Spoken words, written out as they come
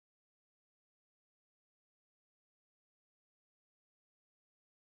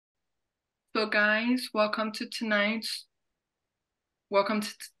So guys, welcome to tonight's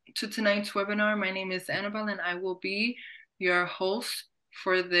webinar. My name is Anabel and I will be your host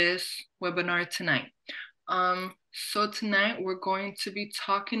for this webinar tonight. So tonight we're going to be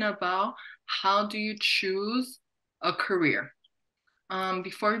talking about how do you choose a career.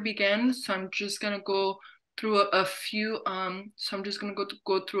 Before we begin, so I'm just gonna go through a few go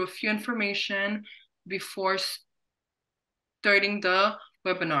through a few information before starting the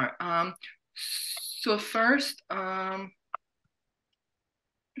webinar. So first, so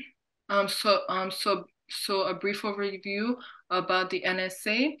a brief overview about the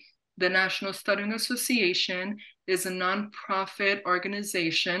NSA. The National Stuttering Association is a nonprofit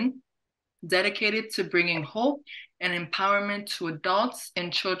organization dedicated to bringing hope and empowerment to adults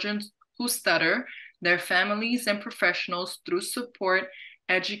and children who stutter, their families and professionals through support,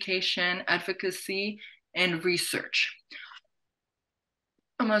 education, advocacy, and research.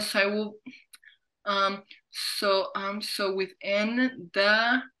 So within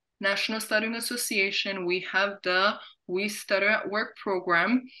the National Stuttering Association, we have the WeStutter Work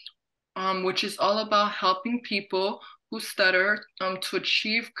Program, which is all about helping people who stutter to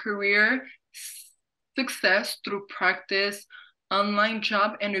achieve career success through practice, online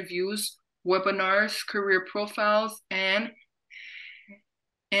job interviews, webinars, career profiles, and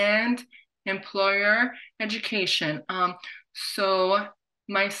employer education. So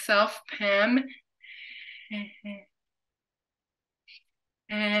myself, Pam,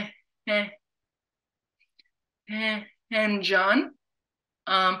 and John,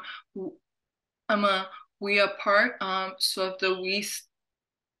 we are part of the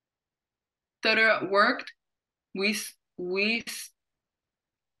WeStutter Work, WeStutter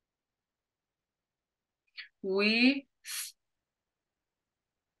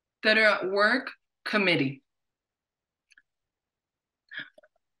Work Committee.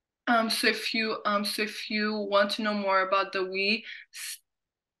 So if you want to know more about the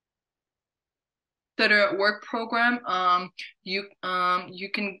WeStutter Work Program, you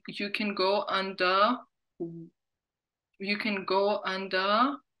can go on the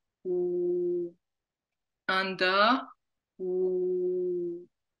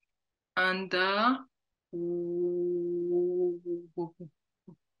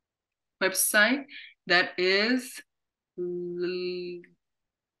website that is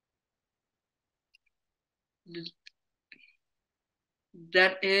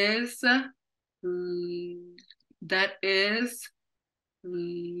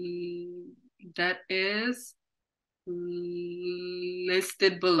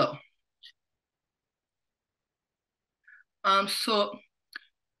listed below. So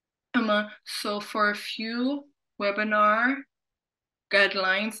for a few webinar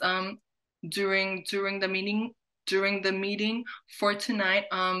guidelines during the meeting for tonight,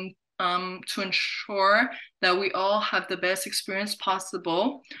 to ensure that we all have the best experience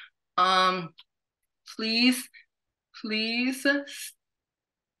possible, please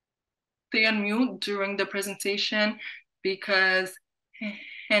stay on mute during the presentation, because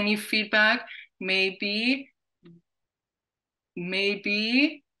any feedback may be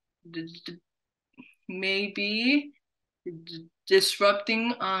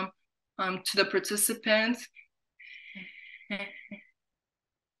disrupting to the participants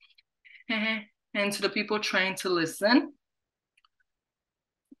and to the people trying to listen.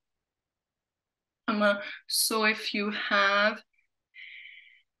 So if you have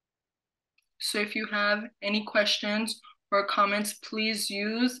any questions or comments, please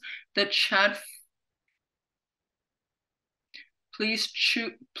use the chat. Please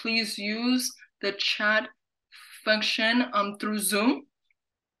use the chat function through Zoom.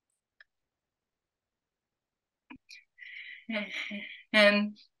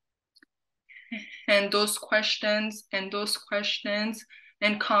 And those questions and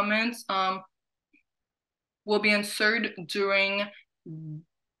comments will be answered during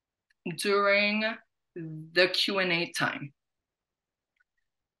the Q&A time.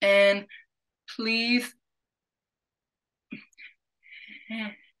 And please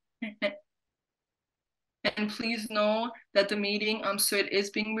know that the meeting so it is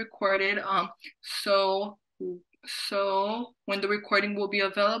being recorded. So when the recording will be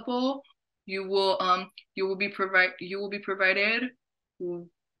available, you will be provided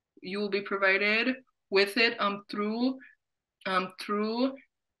with it through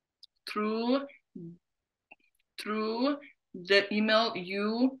the email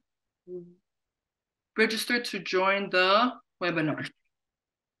you registered to join the webinar.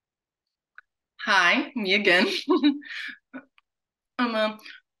 Hi, me again.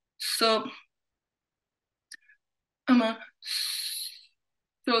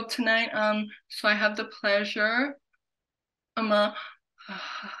 So tonight, so I have the pleasure, I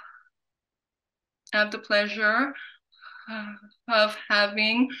have the pleasure of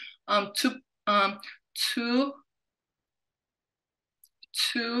having two two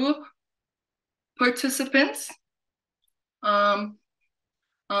two participants um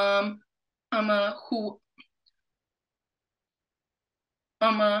um who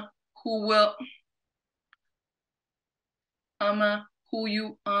who will who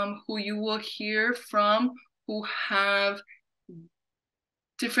you will hear from, who have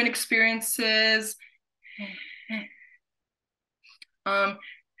different experiences um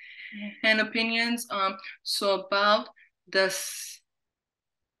and opinions so about this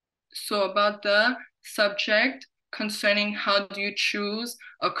so about the subject concerning how do you choose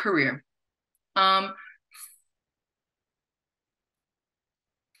a career. um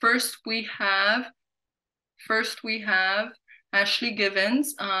first we have Ashleigh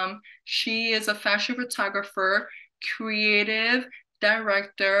Givens. She is a fashion photographer, creative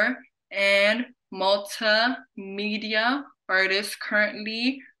director, and multimedia artist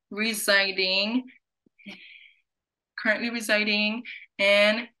residing currently residing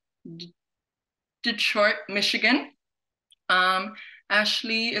in Detroit, Michigan.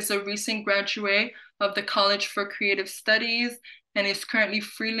 Ashleigh is a recent graduate of the College for Creative Studies and is currently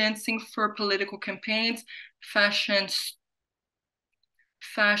freelancing for political campaigns, fashion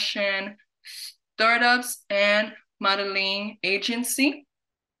startups, and modeling agency.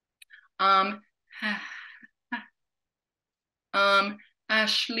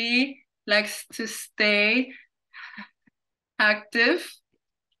 Ashleigh likes to stay active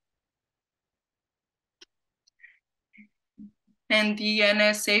in the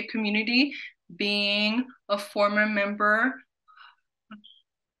NSA community, being a former member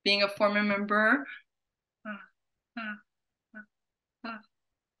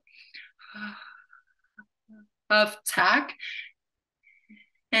of TAC,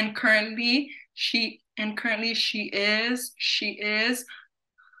 and currently she is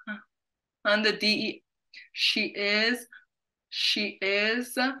on the D she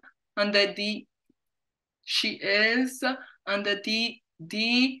is on the D she is on the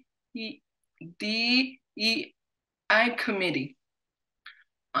DEI committee.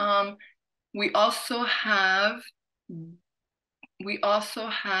 We also have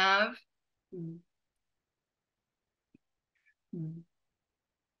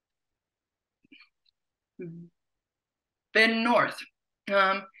Ben North.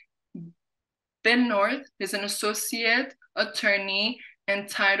 Ben North is an associate attorney and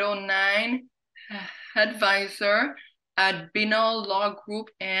Title IX advisor at Binal Law Group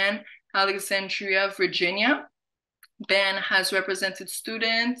in Alexandria, Virginia. Ben has represented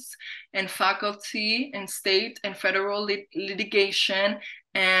students and faculty in state and federal litigation,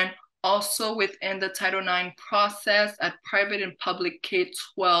 and also within the Title IX process at private and public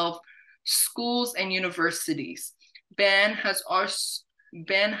K-12 schools and universities. Ben has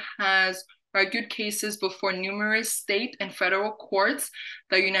argued cases before numerous state and federal courts,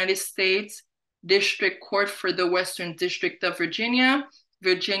 the United States District Court for the Western District of Virginia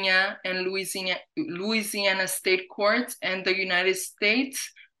and Louisiana state courts, and the United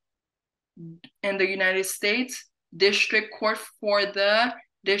States District Court for the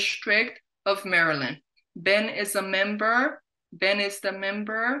District of Maryland. Ben is the member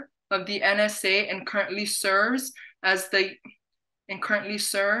of the NSA and currently serves as the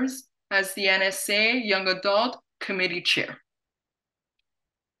NSA Young Adult Committee Chair.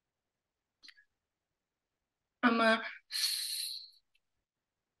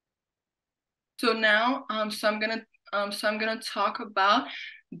 So now, so I'm gonna talk about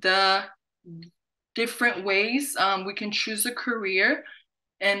the different ways we can choose a career,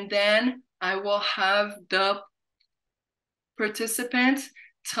 and then I will have the participants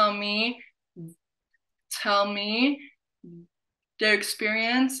tell me their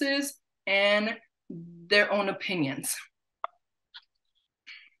experiences and their own opinions.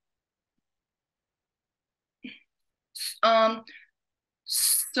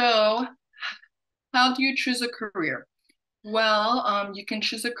 So how do you choose a career? Well, you can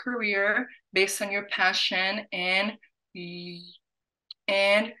choose a career based on your passion and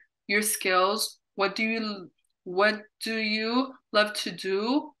your skills. What do you love to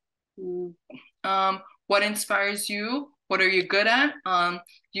do? What inspires you? What are you good at?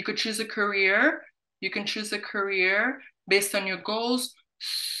 You could choose a career. You can choose a career based on your goals.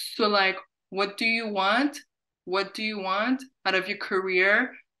 So like, what do you want? What do you want out of your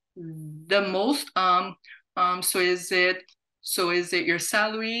career the most? So is it your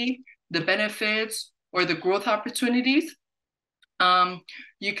salary, the benefits, or the growth opportunities?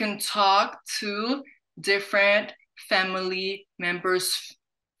 You can talk to different family members,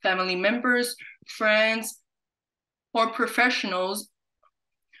 friends, or professionals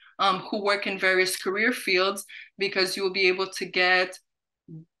who work in various career fields, because you will be able to get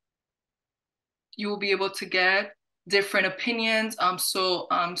different opinions. So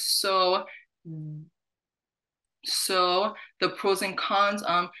the pros and cons.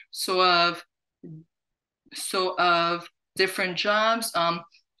 Of different jobs.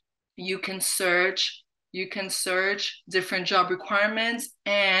 You can search different job requirements,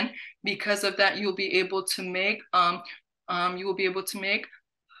 and because of that, you'll be able to make a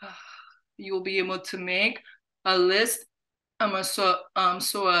list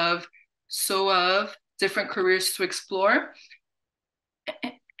of different careers to explore.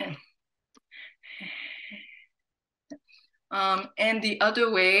 And the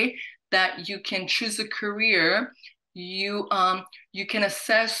other way that you can choose a career, you can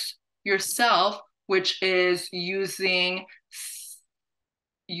assess yourself, which is using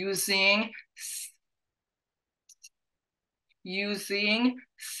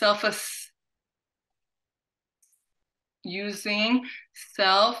self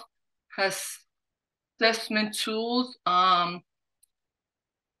assessment tools,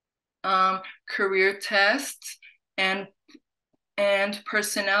 career tests, and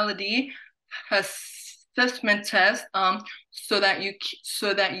personality assessment tests, so that you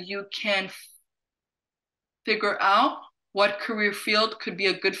can figure out what career field could be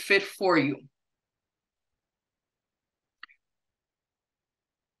a good fit for you.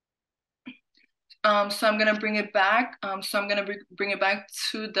 So I'm gonna bring it back. Bring it back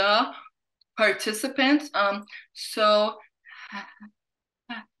to the participants. So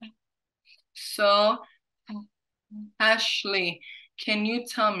Ashleigh, can you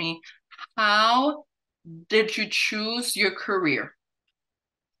tell me, how did you choose your career?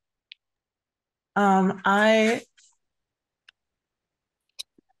 I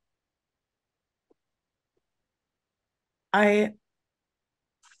I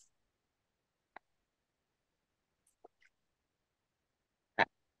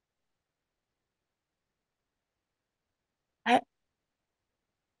I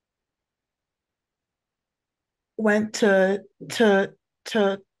went to to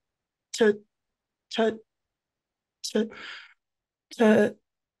to to to to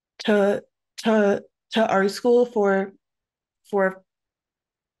to to art school for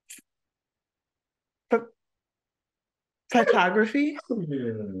photography.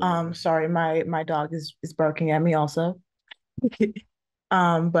 Sorry, my dog is barking at me also.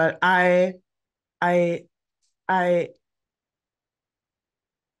 But I I I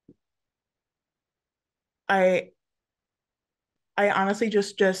I honestly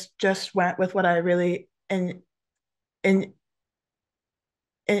just went with what I really in, in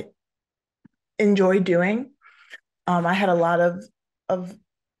enjoy doing. I had a lot of of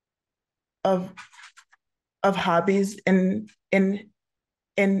of hobbies in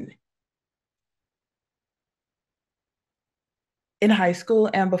in high school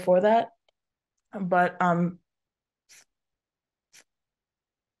and before that, but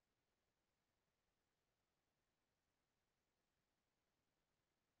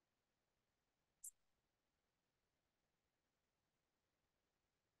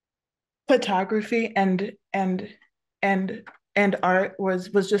photography and and art was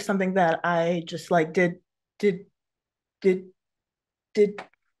just something that I just like did did did did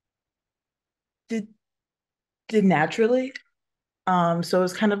did naturally. So it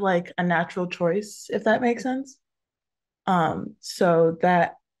was kind of like a natural choice, if that makes sense. So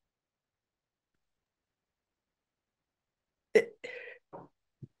that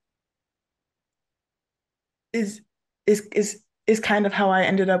is is kind of how I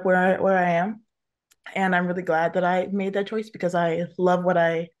ended up where I am, and I'm really glad that I made that choice because I love what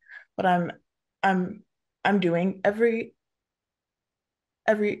I'm I'm doing every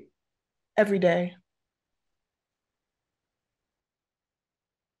every day.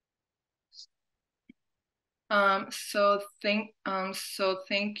 So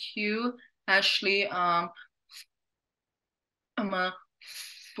thank you, Ashleigh, um,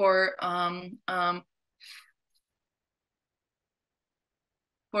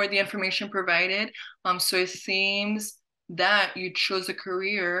 for the information provided. So it seems that you chose a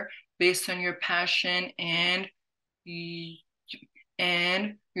career based on your passion and your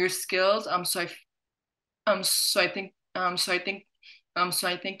skills. So I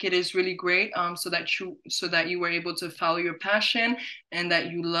think it is really great. So that you were able to follow your passion and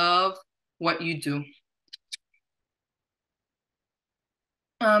that you love what you do.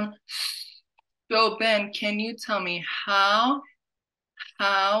 So Ben, can you tell me, how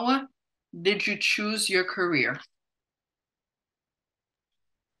how did you choose your career?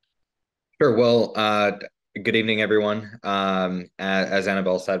 Sure. Well, good evening, everyone. As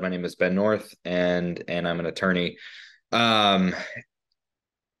Anabel said, my name is Ben North, and I'm an attorney. Um,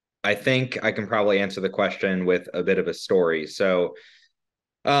 I think I can probably answer the question with a bit of a story. So,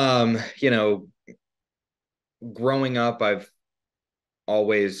 um, you know, growing up, I've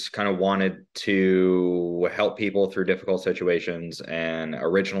always kind of wanted to help people through difficult situations, and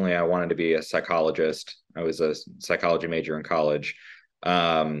originally, I wanted to be a psychologist. I was a psychology major in college.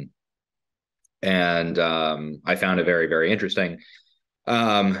 Um, and I found it very, very interesting.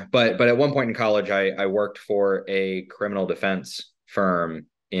 But at one point in college, I worked for a criminal defense firm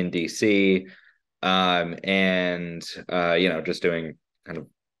in DC, and just doing kind of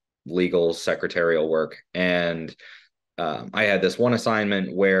legal secretarial work. And I had this one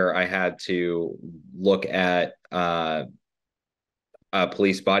assignment where I had to look at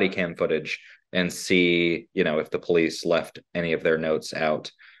police body cam footage and see, if the police left any of their notes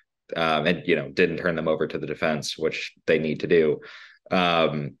out, and didn't turn them over to the defense, which they need to do.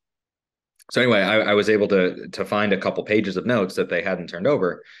 Um, so anyway, I was able to find a couple pages of notes that they hadn't turned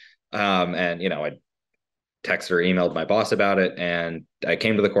over, and I texted or emailed my boss about it, and I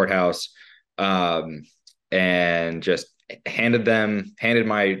came to the courthouse, um, and just handed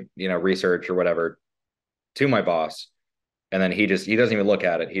my research or whatever to my boss, and then he doesn't even look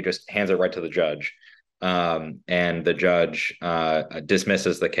at it. He just hands it right to the judge. And the judge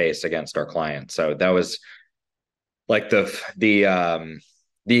dismisses the case against our client. So that was like the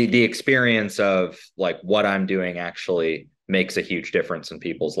experience of like what I'm doing actually makes a huge difference in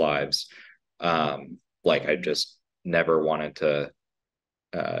people's lives. Like I just never wanted to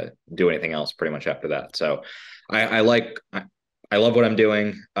do anything else pretty much after that. So I love what I'm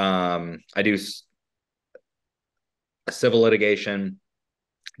doing. I do civil litigation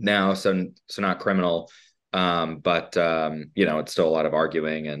now, so not criminal, but it's still a lot of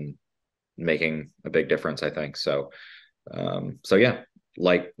arguing and making a big difference, I think. So yeah,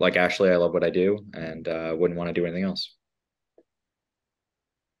 like Ashleigh, I love what I do, and wouldn't want to do anything else.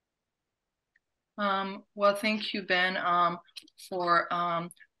 Well, thank you, Ben, for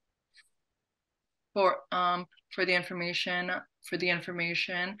for um for the information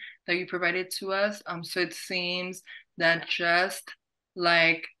that you provided to us. So it seems that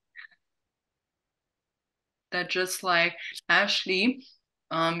like just like Ashleigh,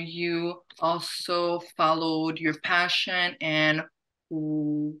 you also followed your passion and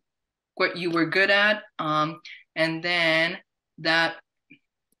what you were good at, and then that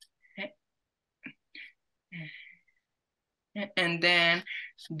and then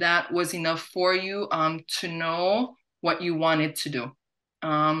that was enough for you to know what you wanted to do,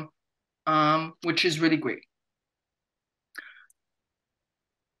 which is really great.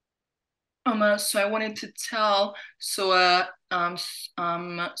 So I wanted to tell so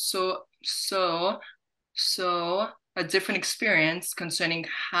a different experience concerning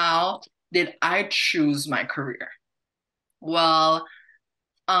how did I choose my career. Well,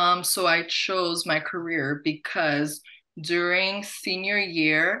 so I chose my career because during senior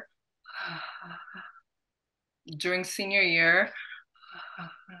year, during senior year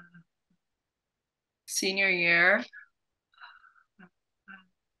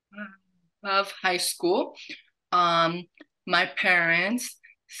of high school, um, my parents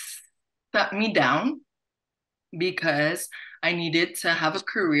sat me down because I needed to have a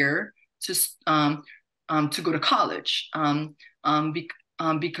career to go to college.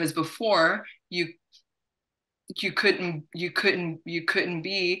 Because before you couldn't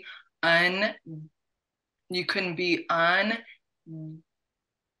be un you couldn't be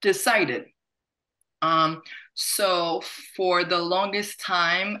undecided. So for the longest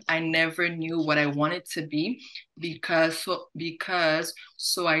time, I never knew what I wanted to be because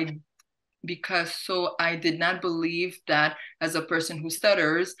I did not believe that as a person who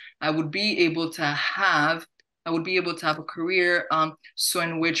stutters, I would be able to have a career, so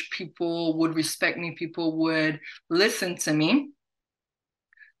in which people would respect me, people would listen to me.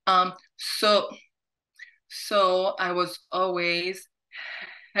 Um, so so I was always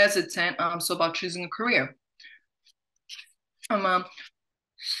hesitant about choosing a career. Um, um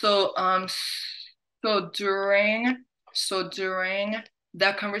so so during during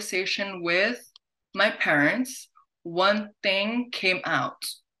that conversation with my parents, one thing came out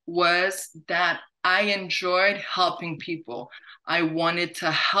was that I enjoyed helping people. I wanted to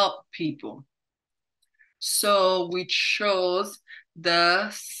help people. So we chose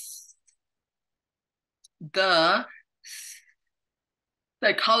the the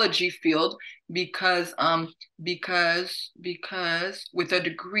psychology field because with a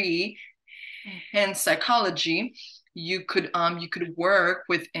degree in psychology, you could work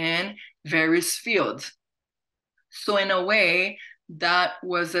within various fields. So in a way, that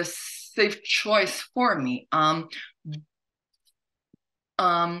was a safe choice for me.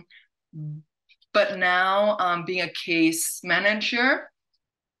 But now being a case manager,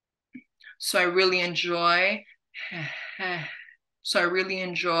 so I really enjoy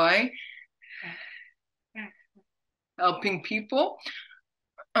helping people.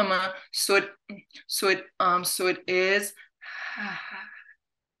 So it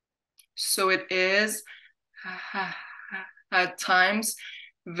is at times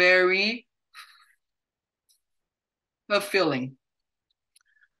very fulfilling.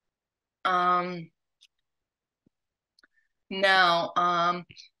 Now,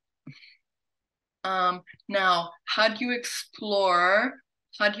 how do you explore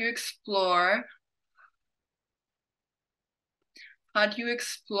a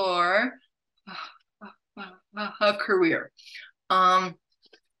career?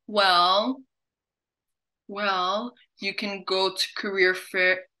 Well, you can go to career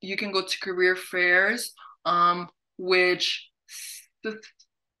fairs, which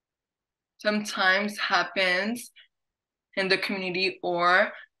sometimes happens in the community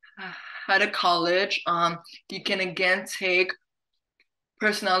or at a college. You can again take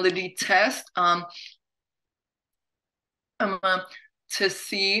personality test to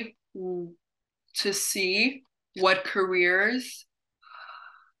see what careers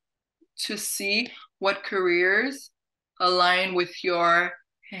align with your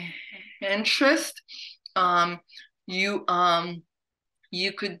interest. You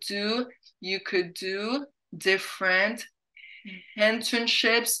could do different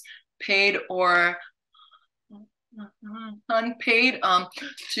internships, paid or unpaid,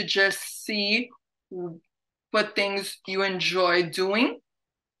 to just see what things you enjoy doing.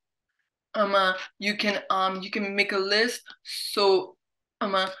 You can make a list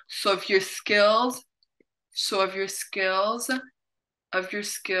of your skills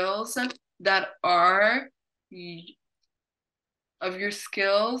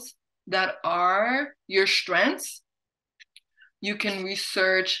that are your strengths. You can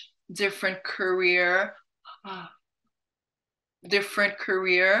research different career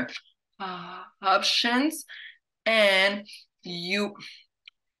options, and you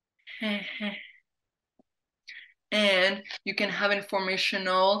can have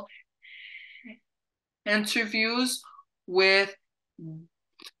informational interviews with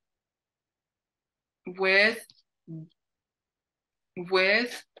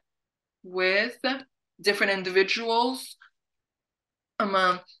different individuals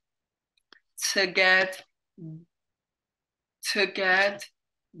to get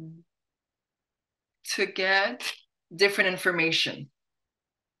different information.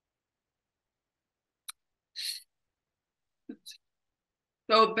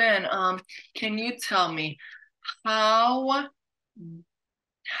 So Ben, can you tell me how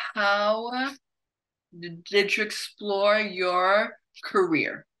did you explore your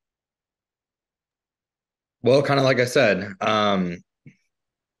career? Well, kind of like I said, I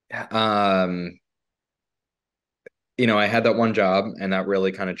had that one job, and that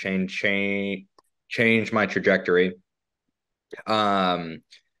really kind of changed my trajectory.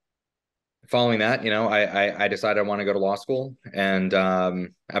 Following that, I decided I want to go to law school, and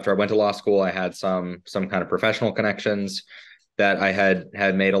after I went to law school, I had some kind of professional connections that I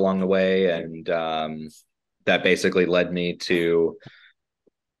had made along the way, and that basically led me to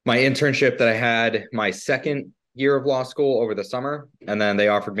my internship that I had my second year of law school over the summer, and then they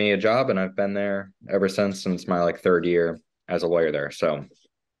offered me a job, and I've been there ever since my like third year as a lawyer there. So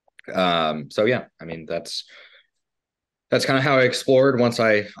yeah, I mean that's kind of how I explored. Once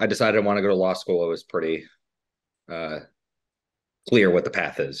I decided I want to go to law school, it was pretty clear what the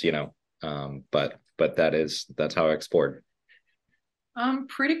path is, but that's how I explored.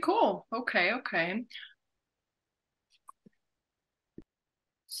 Pretty cool. Okay.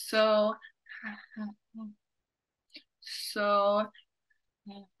 So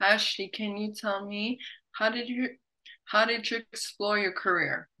Ashleigh, can you tell me how did you explore your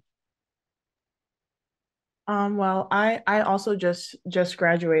career? Well, I also just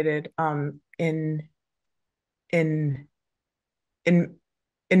graduated in in in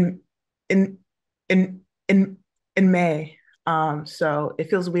in in in in May. So it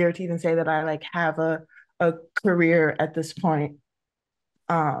feels weird to even say that I like have a career at this point.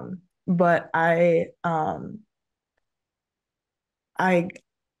 But I I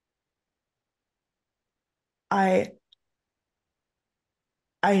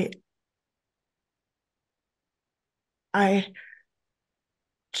I I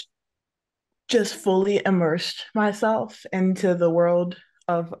just fully immersed myself into the world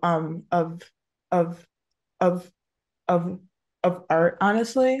of of of of of art.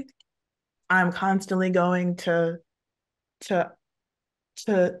 Honestly, I'm constantly going to to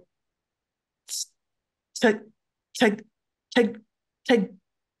to to to to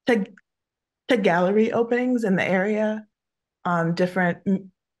to, to gallery openings in the area, different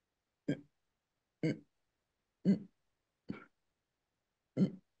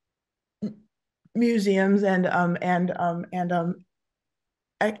museums and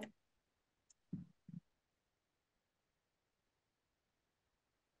ex-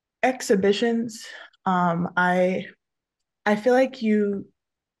 exhibitions. I feel like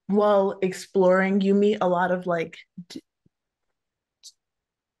while exploring, you meet a lot of like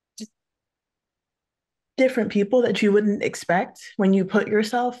different people that you wouldn't expect when you put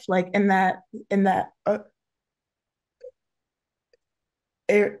yourself like in that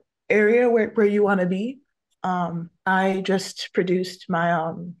area where you want to be. I just produced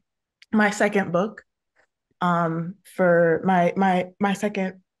my second book for my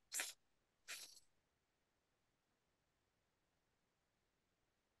second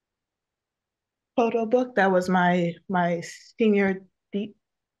photo book. That was my senior the,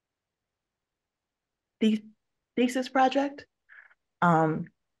 the thesis project. Um,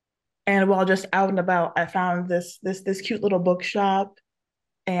 and while just out and about, I found this cute little bookshop,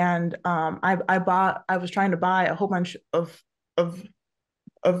 and I was trying to buy a whole bunch of of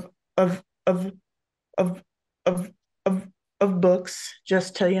of of of of of of books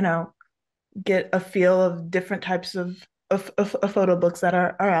just to get a feel of different types of photo books that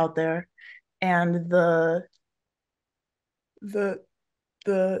are out there, and the the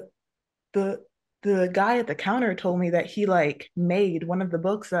the the guy at the counter told me that he like made one of the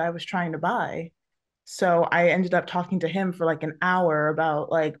books that I was trying to buy. So I ended up talking to him for like an hour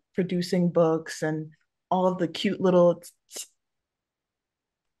about like producing books and all of the cute little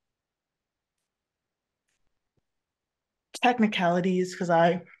technicalities because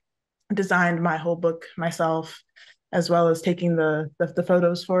I designed my whole book myself as well as taking the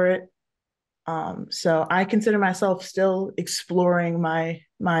photos for it. So I consider myself still exploring my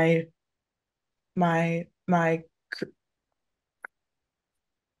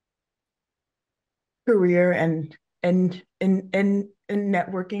career and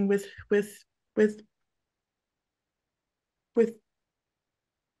networking with with with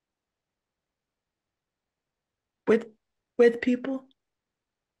with people.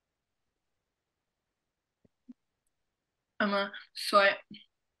 So I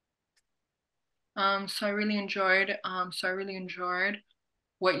so I really enjoyed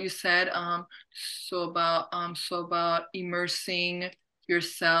what you said so about immersing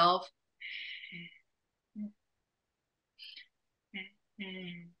yourself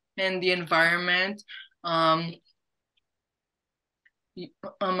in the environment. um you,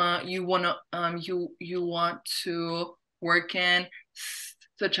 you want to work in,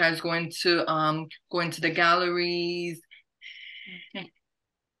 such as going to the galleries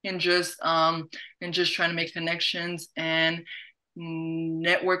and just trying to make connections and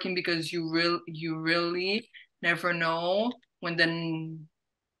networking, because you really never know when the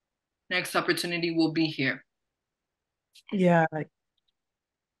next opportunity will be here. Yeah,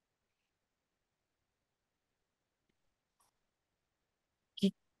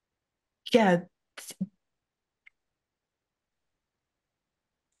 yeah,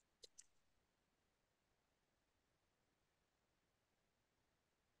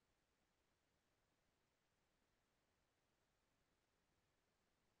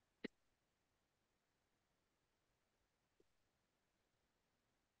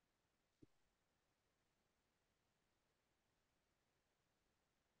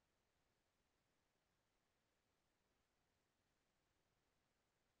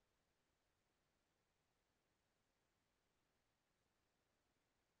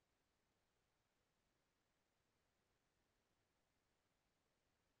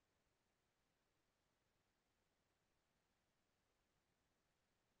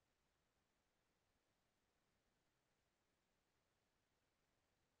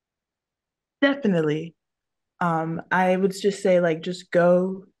 definitely. I would just say like just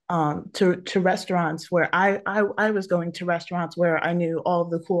go to restaurants where I was going to restaurants where I knew all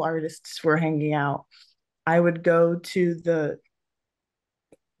of the cool artists were hanging out. I would go to the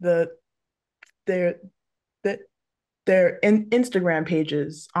their the, their Instagram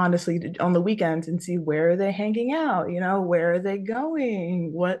pages honestly on the weekends and see where are they hanging out, where are they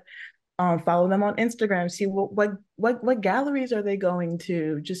going, Follow them on Instagram, see what galleries are they going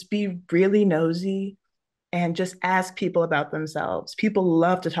to. Just be really nosy and just ask people about themselves. People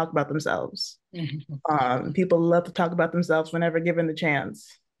love to talk about themselves. People love to talk about themselves whenever given the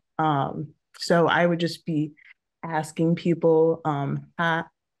chance. So I would just be asking people how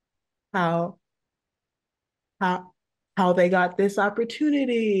how how they got this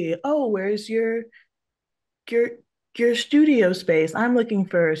opportunity. Oh, where's your your studio space? I'm looking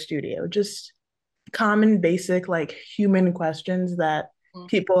for a studio. Just common basic like human questions that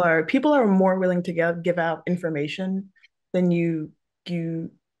people are more willing to give out information than you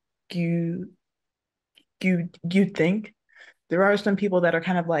you you think. There are some people that are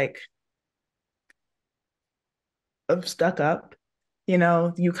kind of like stuck up. You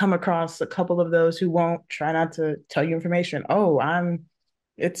know, you come across a couple of those who won't try not to tell you information. I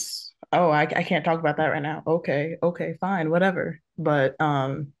can't talk about that right now. Okay, fine, whatever. But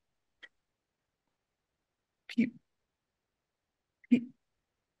pe- pe-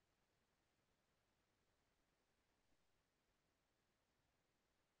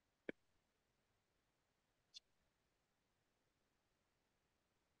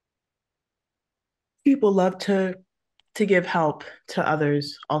 people love to give help to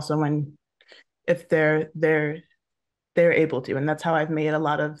others also when if they're able to, and that's how I've made a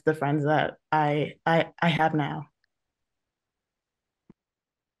lot of the friends that I have now.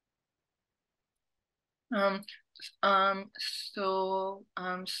 Um, so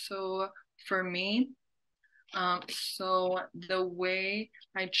for me, so the way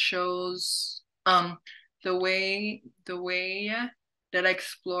I chose, the way that I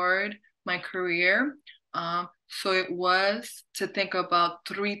explored my career, so it was to think about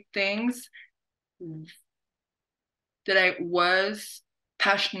three things that I was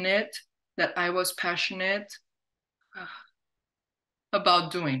passionate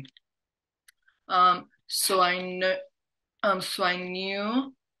about doing. So I know, so I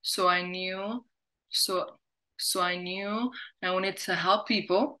knew, so I knew, so so I knew I wanted to help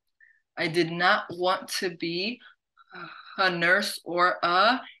people. I did not want to be a nurse or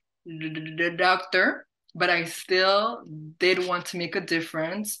a doctor, but I still did want to make a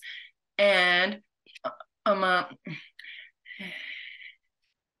difference. And um, uh,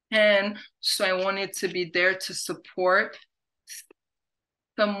 and so I wanted to be there to support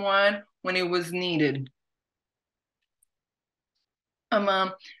someone when it was needed. Um,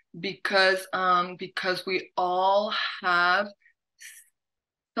 um because we all have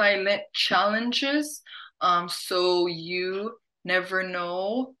silent challenges. So you never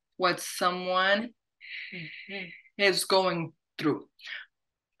know what someone is going through.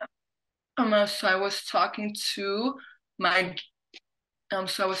 So I was talking to my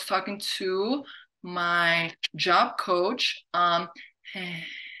so I was talking to my job coach. And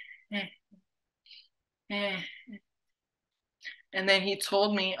then he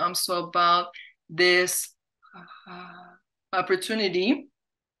told me about this opportunity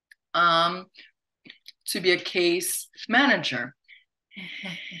to be a case manager.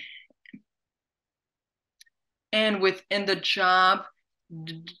 And within the job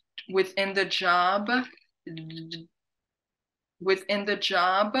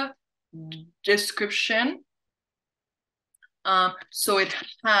description, so it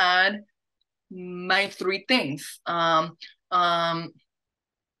had my three things.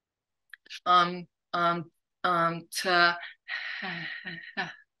 To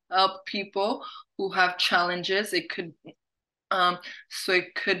help people who have challenges. It could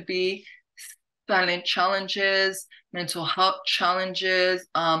be silent challenges, mental health challenges,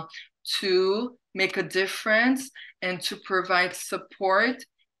 to make a difference and to provide support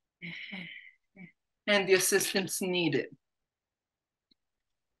and the assistance needed.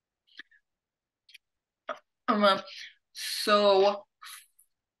 So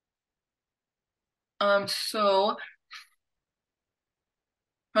so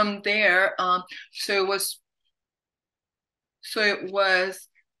from there, so it was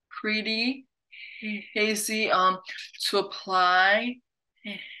pretty hazy to apply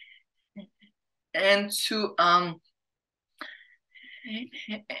and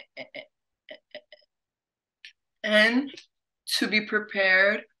to be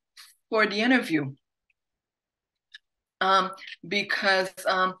prepared for the interview. Because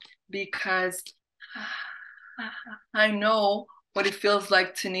I know what it feels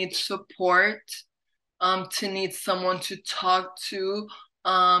like to need support, to need someone to talk to,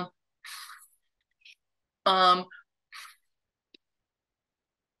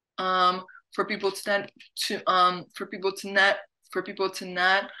 for people to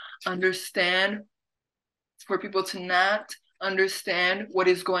not understand, for people to not understand what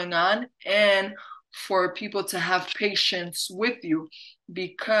is going on and for people to have patience with you.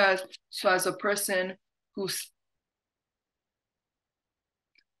 Because so as a person who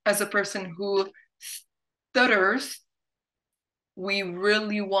stutters, we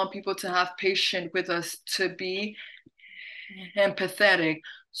really want people to have patience with us, to be empathetic.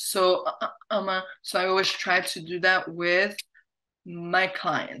 So so I always try to do that with my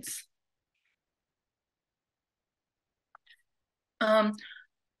clients.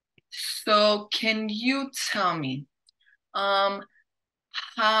 So can you tell me how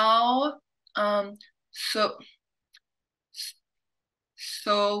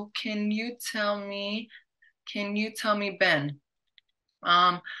so can you tell me, Ben,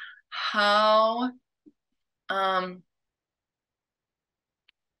 how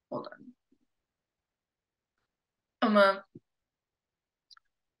hold on.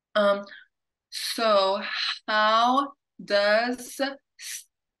 So how does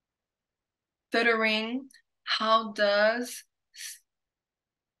stuttering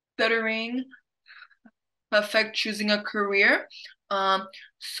affect choosing a career?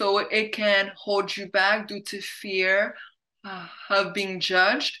 So it can hold you back due to fear of being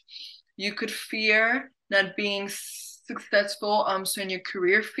judged. You could fear not being successful so in your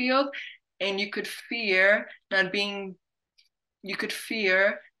career field, and you could fear not being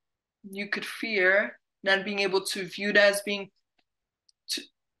able to viewed as being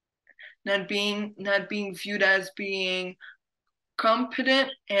not being viewed as being competent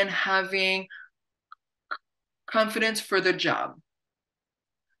and having confidence for the job.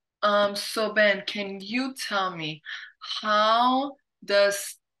 So Ben, can you tell me how did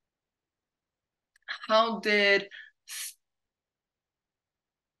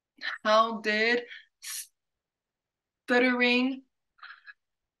stuttering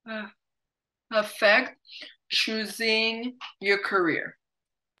affect choosing your career?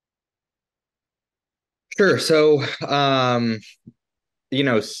 Sure. So,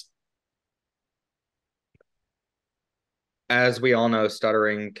 as we all know,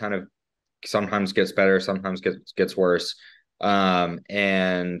 stuttering kind of sometimes gets better, sometimes gets worse.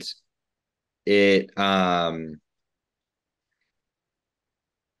 And it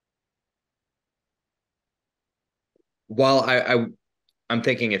while I'm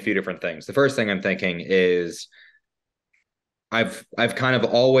thinking a few different things. The first thing I'm thinking is I've kind of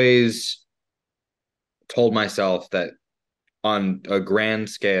always told myself that on a grand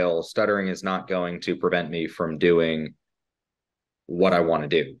scale, stuttering is not going to prevent me from doing what I want to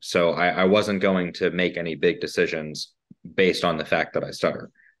do. So I wasn't going to make any big decisions based on the fact that I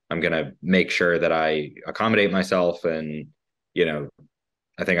stutter. I'm going to make sure that I accommodate myself and,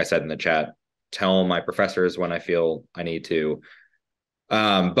 I think I said in the chat, tell my professors when I feel I need to.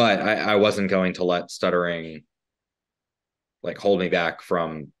 But I wasn't going to let stuttering like hold me back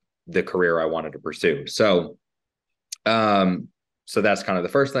from the career I wanted to pursue. So that's kind of the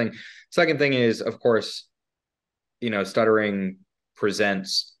first thing. Second thing is, of course, stuttering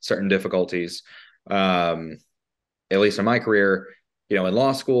presents certain difficulties. At least in my career, in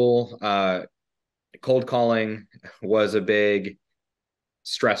law school, cold calling was a big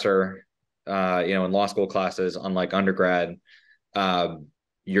stressor. In law school classes, unlike undergrad,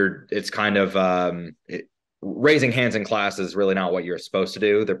 it's kind of raising hands in class is really not what you're supposed to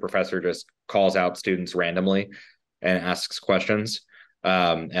do. The professor just calls out students randomly and asks questions,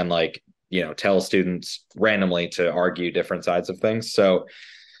 and tells students randomly to argue different sides of things. So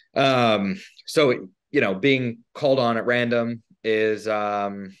being called on at random is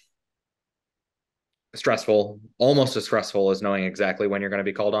stressful, almost as stressful as knowing exactly when you're going to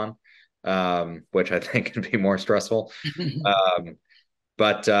be called on, which I think can be more stressful.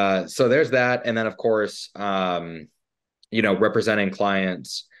 But so there's that. And then, of course, representing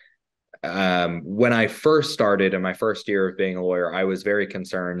clients. When I first started in my first year of being a lawyer, I was very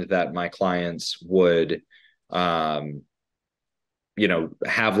concerned that my clients would, have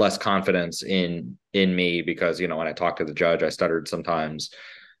less confidence in me because, when I talked to the judge, I stuttered sometimes.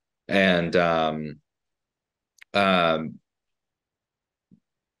 And,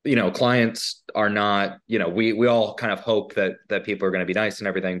 clients are not, we all kind of hope that people are going to be nice and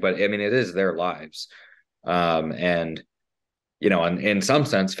everything, but I mean, it is their lives. And in some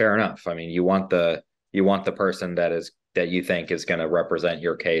sense, fair enough. I mean, you want the person that you think is going to represent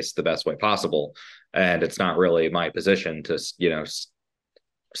your case the best way possible. And it's not really my position to,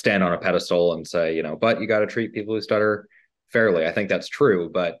 stand on a pedestal and say, but you got to treat people who stutter fairly. I think that's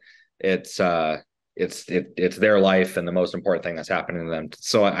true, but it's their life and the most important thing that's happening to them.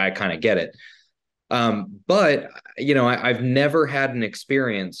 So I kind of get it. But I've never had an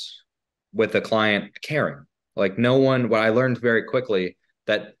experience with a client caring. Like no one, what I learned very quickly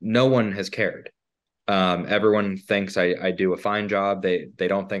that no one has cared. Everyone thinks I do a fine job. They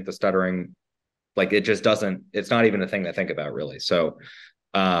don't think the stuttering, like it just doesn't, it's not even a thing to think about really. So,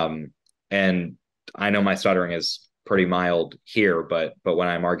 and I know my stuttering is pretty mild here, but when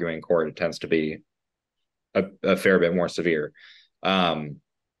I'm arguing in court, it tends to be a fair bit more severe.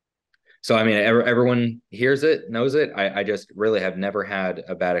 So I mean, everyone hears it, knows it. I just really have never had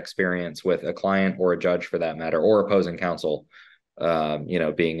a bad experience with a client or a judge for that matter, or opposing counsel,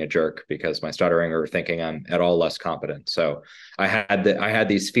 being a jerk because my stuttering or thinking I'm at all less competent. So I had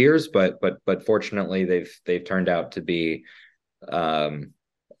these fears, but fortunately they've turned out to be um,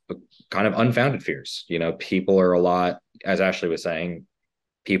 kind of unfounded fears. People are a lot, as Ashleigh was saying,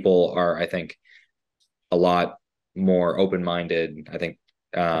 people are, I think, a lot more open-minded, I think,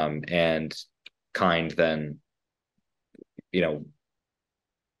 and kind than we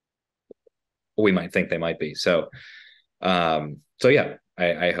might think they might be. So yeah,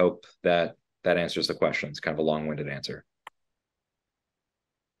 I hope that answers the question. It's kind of a long-winded answer.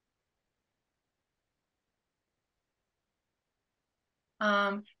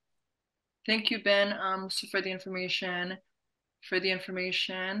 Thank you, Ben, so for the information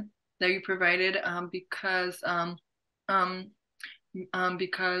that you provided,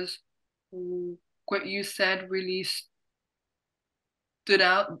 because what you said really stood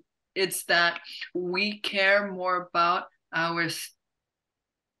out. It's that we care more about uh,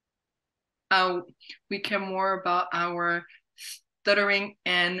 we care more about our stuttering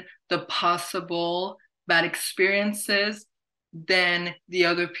and the possible bad experiences than the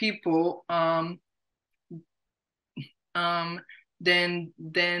other people, um than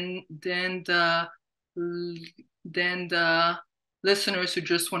the listeners who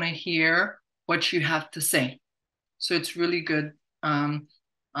just want to hear what you have to say. So it's really good to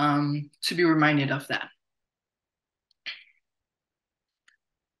be reminded of that.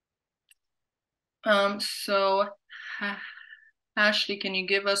 So Ashleigh, can you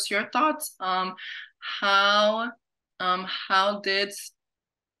give us your thoughts? How how did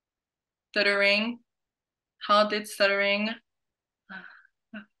stuttering how did stuttering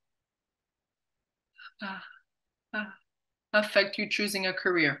uh, affect you choosing a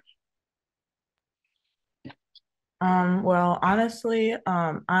career? Well, honestly,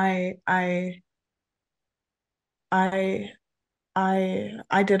 I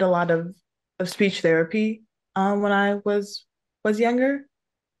I did a lot of speech therapy when I was younger.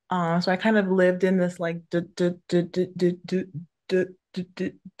 So I kind of lived in this like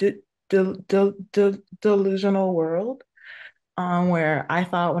delusional world where I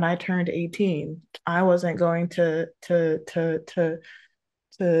thought when I turned 18, I wasn't going to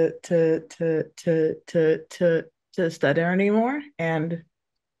stutter anymore. And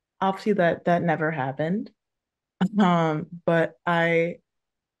obviously that never happened. But I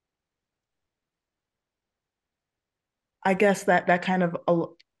guess that kind of uh,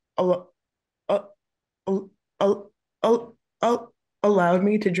 uh, uh, allowed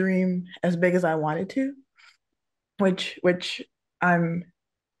me to dream as big as I wanted to, which I'm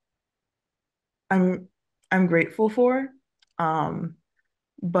I'm I'm grateful for. Um,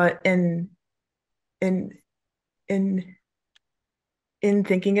 but in in in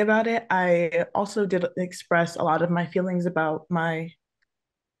thinking about it, I also did express a lot of my feelings about my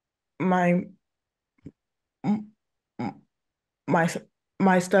my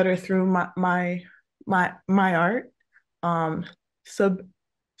my stutter through my art, um, sub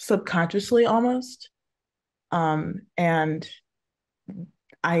subconsciously almost. And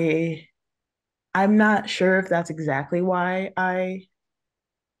I I'm not sure if that's exactly why I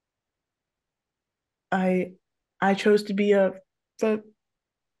I chose to be a ph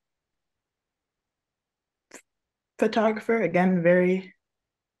photographer. Again, very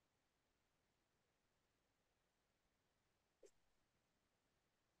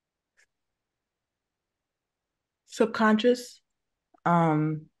subconscious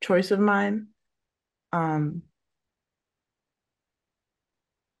choice of mine. Um,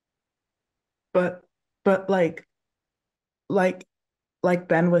 but but like like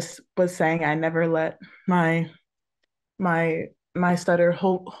Ben was saying, I never let my stutter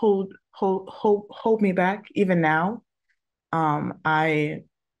hold me back. Even now, I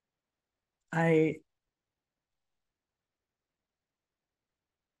I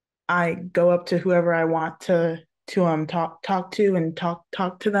I go up to whoever I want to talk to and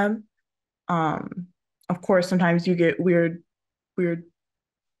talk to them. Um, of course, sometimes you get weird weird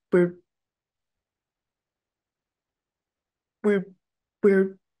weird weird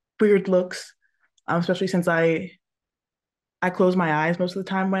weird looks, especially since I close my eyes most of the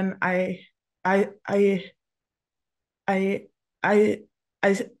time when I I I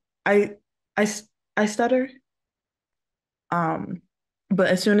I I I I stutter. Um, but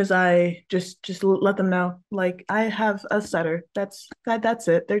as soon as I just let them know, like I have a stutter, that's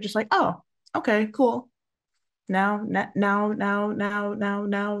it. They're just like, oh, okay, cool. Now we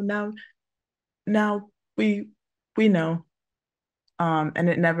know. And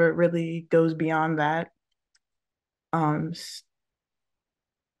it never really goes beyond that. Um,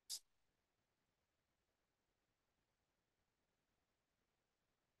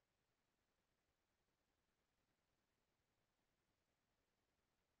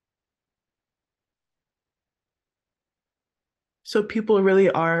 so people really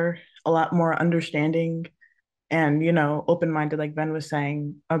are a lot more understanding and, open-minded, like Ben was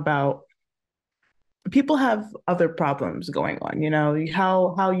saying, about people have other problems going on,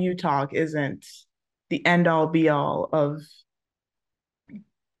 how you talk isn't the end all be all of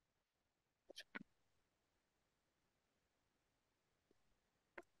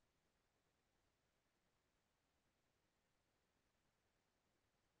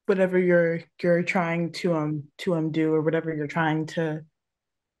whatever you're trying to do, or whatever you're trying to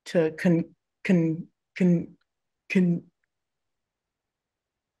con con con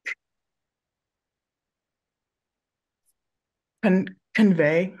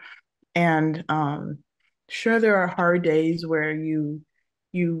convey. And sure, there are hard days where you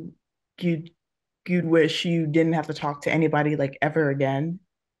you you'd wish you didn't have to talk to anybody like ever again.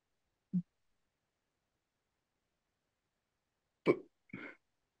 But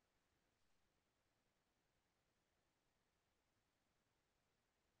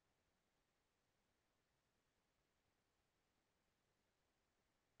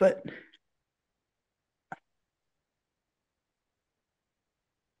but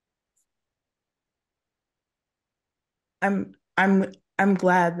I'm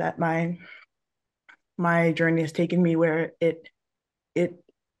glad that my journey has taken me where it it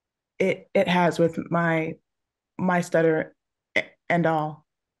has with my stutter and all.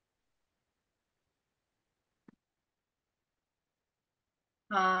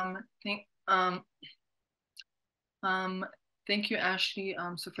 Thank um thank you,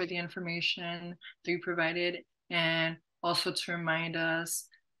 Ashleigh, so for the information that you provided, and also to remind us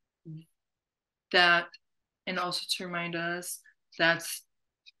that and also to remind us that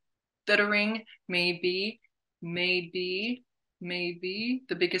stuttering may be the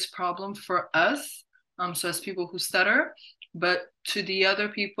biggest problem for us, so as people who stutter, but to the other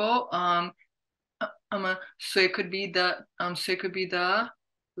people, so it could be the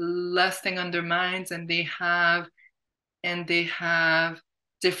last thing on their minds, and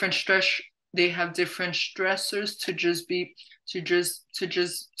different stress they have different stressors to just be to just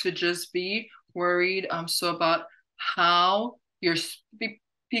be worried, so about how you're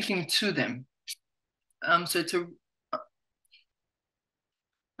speaking to them, so to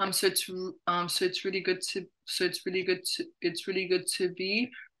so it's really good to it's really good to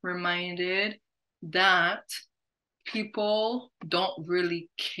be reminded that people don't really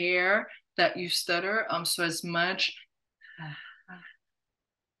care that you stutter, so as much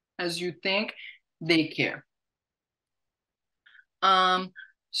as you think they care. Um,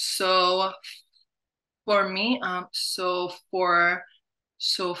 so for me, so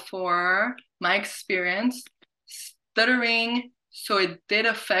for my experience, stuttering, so it did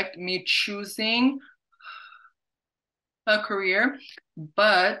affect me choosing a career,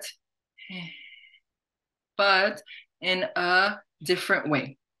 but but in a different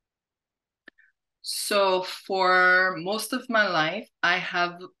way. So for most of my life, I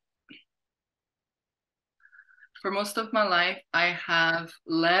have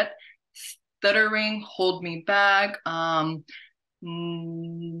let stuttering hold me back. Um,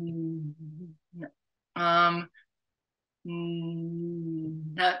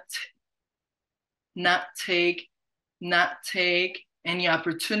 not not take not take any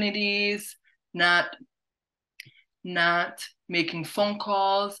opportunities, not not making phone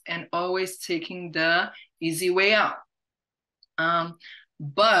calls, and always taking the easy way out.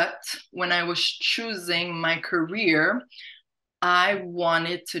 But when I was choosing my career, I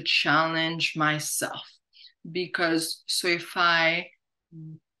wanted to challenge myself, because so if I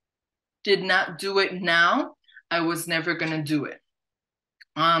did not do it now, I was never going to do it.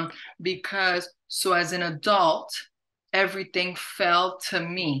 Because so as an adult, everything fell to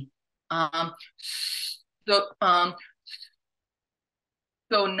me. Um, so, um,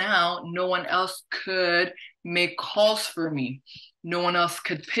 so now no one else could make calls for me. No one else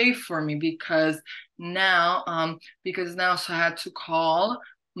could pay for me, because now so I had to call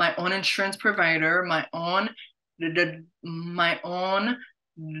my own insurance provider, my own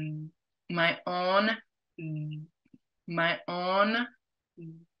my own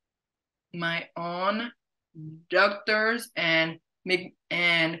doctors and make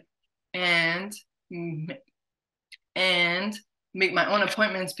my own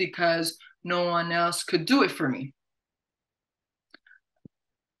appointments because no one else could do it for me.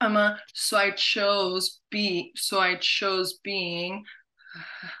 So I chose being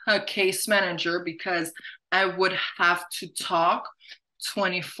a case manager because I would have to talk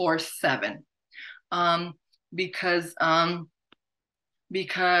 24/7. Because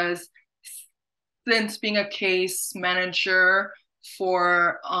since being a case manager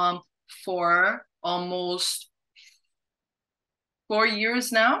for almost 4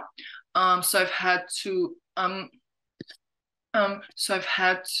 years now, so I've had to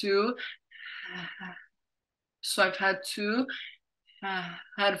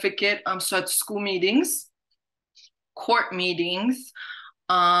advocate so at school meetings, court meetings,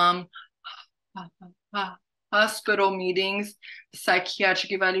 hospital meetings,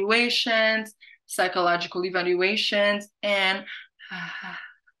 psychiatric evaluations, psychological evaluations, and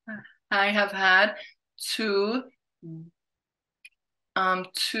I have had to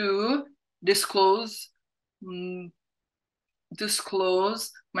disclose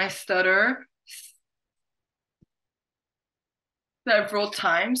my stutter several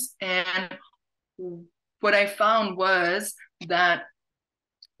times, and what I found was that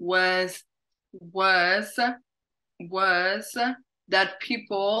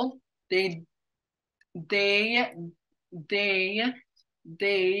people they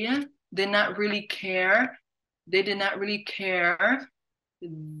did not really care. They did not really care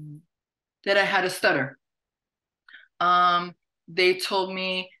that I had a stutter. They told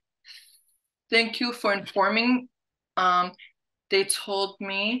me, thank you for informing. They told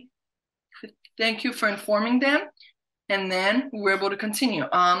me, thank you for informing them. And then we were able to continue.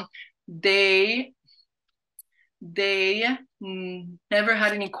 They never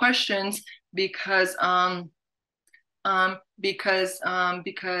had any questions because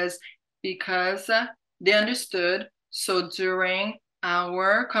they understood. So during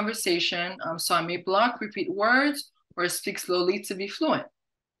our conversation, so I may block, repeat words, or speak slowly to be fluent.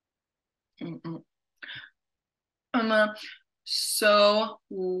 So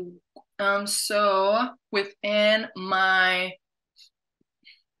within my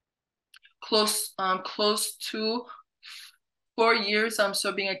close to 4 years,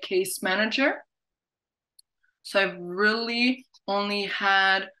 so being a case manager, so I've really only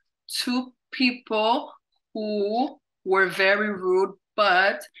had 2 people who were very rude,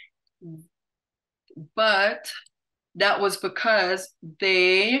 but that was because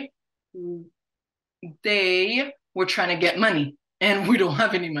they were trying to get money, and we don't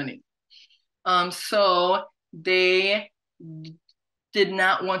have any money. So they did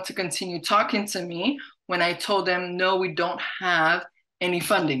not want to continue talking to me when I told them, no, we don't have any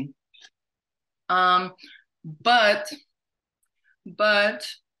funding. But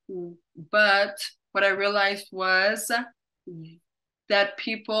what I realized was that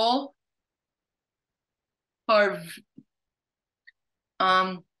people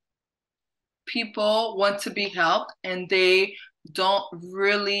want to be helped, and they don't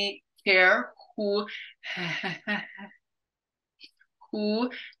really care who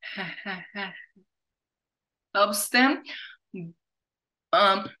helps them.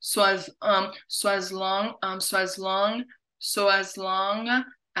 So as long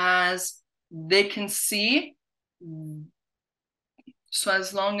as they can see,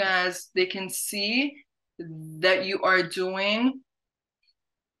 that you are doing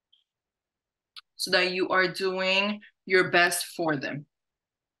your best for them.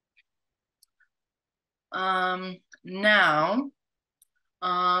 Now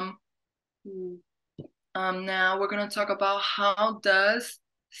we're going to talk about how does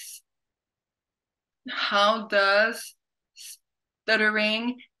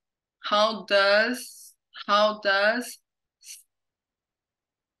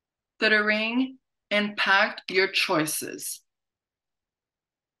stuttering impact your choices.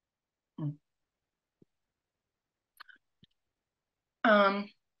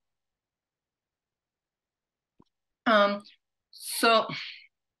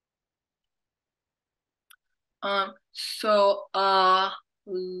 So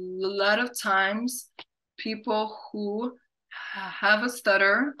a lot of times people who have a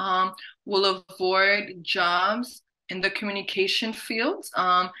stutter will avoid jobs in the communication field.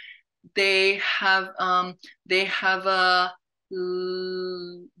 They have a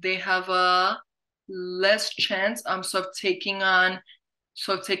less chance of taking on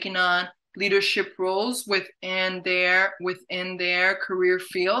leadership roles within their career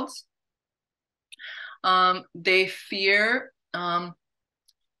fields. They fear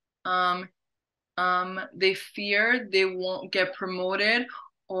they fear they won't get promoted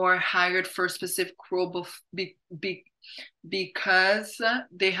or hired for a specific role because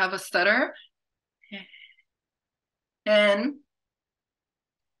they have a stutter, and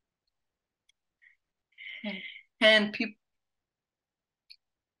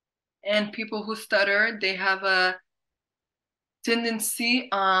and people who stutter, they have a tendency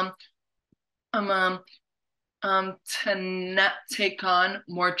um, um, to not take on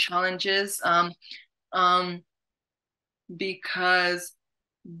more challenges um, because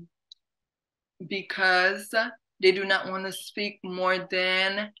because they do not want to speak more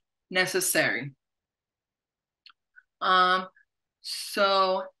than necessary. Um,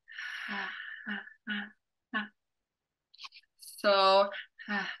 so so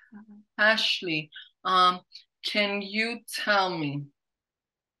Ashleigh, can you tell me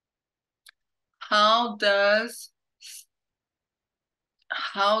how does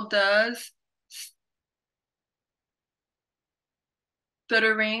how does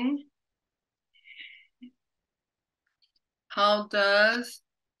stuttering how does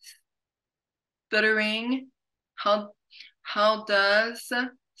stuttering how how does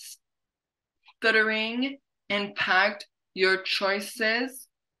stuttering impact your choices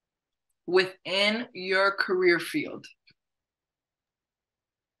within your career field?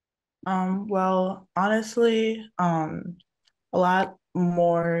 Well, honestly, a lot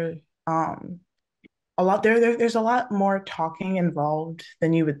more, there's a lot more talking involved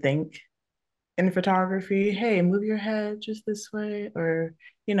than you would think in photography. Hey, move your head just this way, or,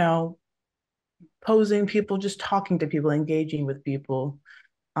 you know, posing people, just talking to people, engaging with people,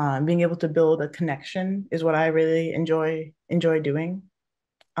 being able to build a connection is what I really enjoy doing.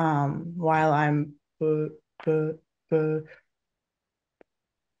 While I'm be, be, be,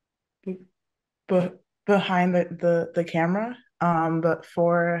 be, behind the camera. But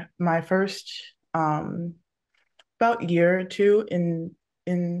for my first about year or two in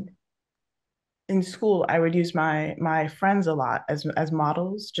in school, I would use my friends a lot as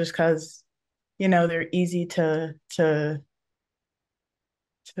models, just because they're easy to to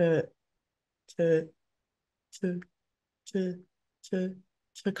to to to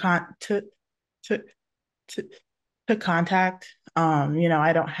to con to to to contact.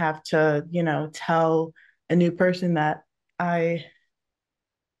 I don't have to, tell a new person that I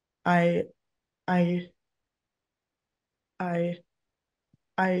I I I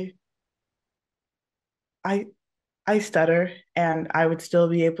I I I stutter, and I would still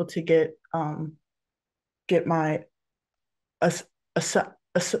be able to get my ass, ass,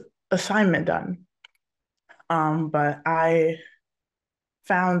 ass, assignment done. But I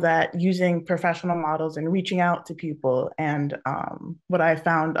found that using professional models and reaching out to people, and what I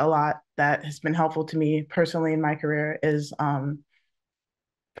found a lot that has been helpful to me personally in my career is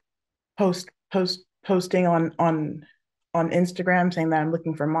posting on Instagram saying that I'm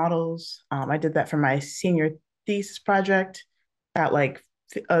looking for models. I did that for my senior thesis project at like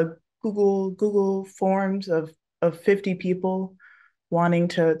a Google Forms of 50 people wanting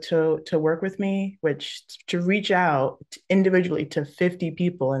to work with me, which to reach out individually to 50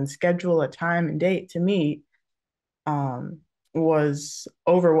 people and schedule a time and date to meet um, was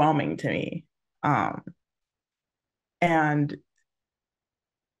overwhelming to me. Um, and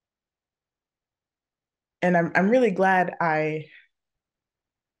and I'm really glad I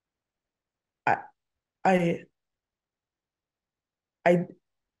I I I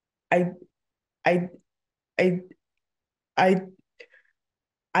I I I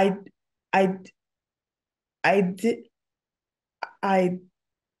I I I did I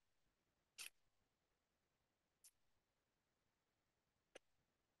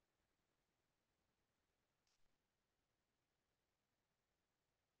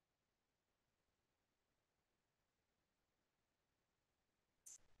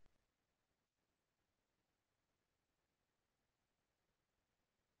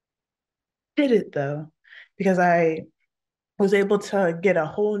did it though, because I was able to get a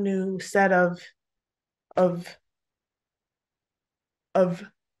whole new set of of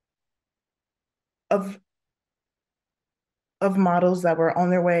of of models that were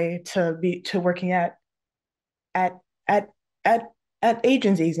on their way to working at at at at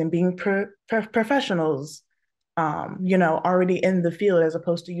agencies and being professionals, already in the field, as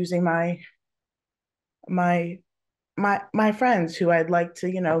opposed to using my my friends who I'd like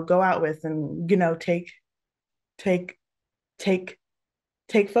to, go out with and, take take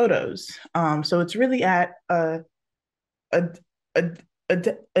take photos. So it's really at a a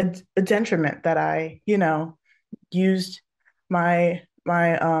a detriment that I, used my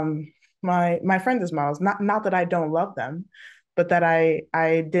my friends as models. Not that I don't love them, but that I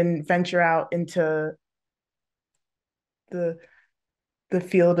didn't venture out into the the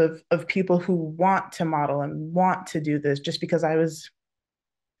field of people who want to model and want to do this just because I was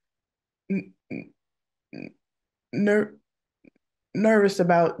ner- nervous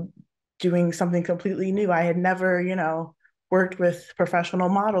about doing something completely new. I had never, worked with professional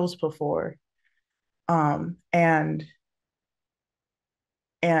models before. And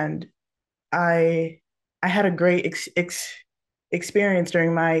I had a great experience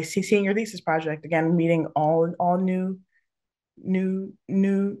during my senior thesis project. Again, meeting all new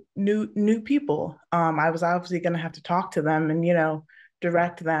people. I was obviously going to have to talk to them and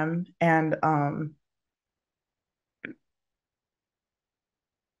direct them and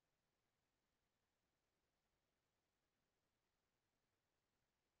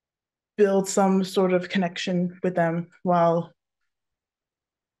build some sort of connection with them while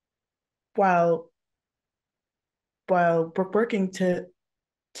while working to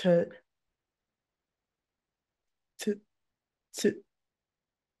to to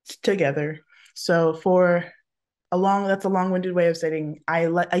together. So for that's a long-winded way of saying I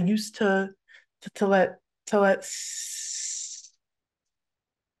used to let to let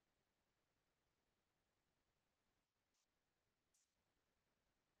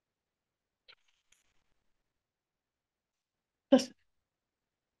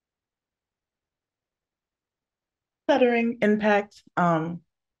stuttering impact how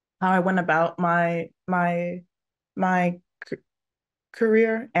I went about my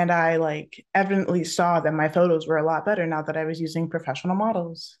career, and I like evidently saw that my photos were a lot better now that I was using professional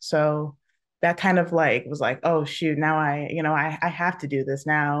models. So that kind of like was like, oh shoot, now I have to do this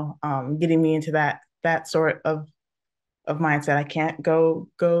now. Getting me into that sort of mindset. I can't go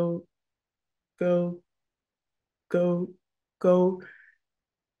go go go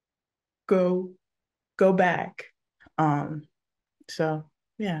go back. Um so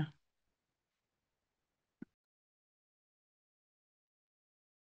yeah.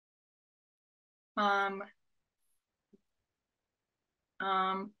 Um,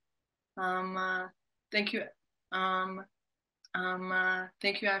 um, Thank you. Um,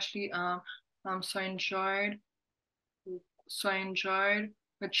 Thank you, Ashleigh. So I enjoyed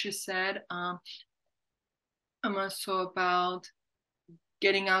what you said. So about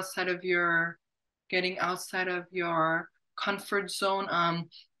getting outside of your, getting outside of your comfort zone,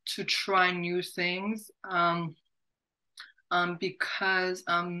 to try new things. Because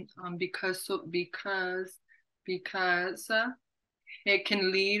so because it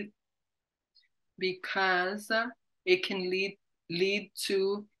can lead because it can lead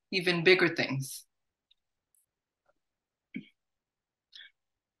to even bigger things.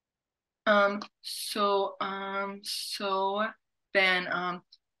 So Ben,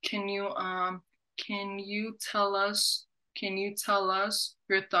 can you tell us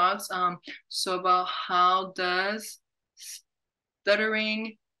your thoughts so about how does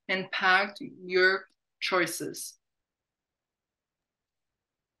stuttering impact your choices?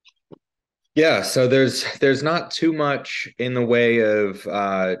 Yeah, so there's not too much in the way of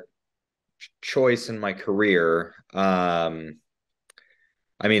choice in my career. I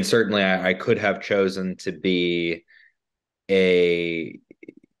mean, certainly I could have chosen to be a,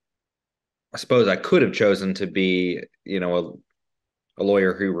 I suppose I could have chosen to be, a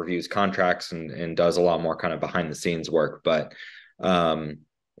lawyer who reviews contracts and does a lot more kind of behind the scenes work. But, I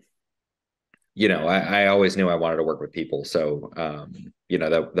always knew I wanted to work with people. So,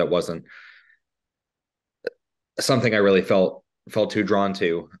 that wasn't something I really felt too drawn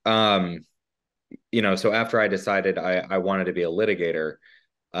to. So after I decided I wanted to be a litigator,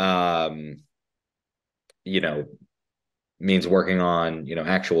 um, you know, means working on,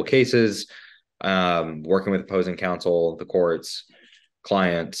 actual cases, working with opposing counsel, the courts,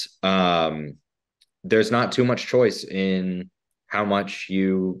 clients. There's not too much choice in how much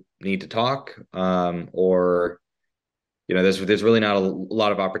you need to talk, or there's really not a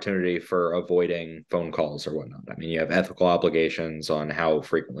lot of opportunity for avoiding phone calls or whatnot. I mean, you have ethical obligations on how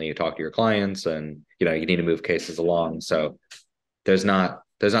frequently you talk to your clients, and you need to move cases along. So there's not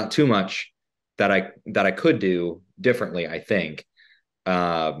too much that I could do differently, I think.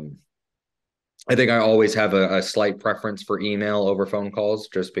 Um, I think I always have a slight preference for email over phone calls,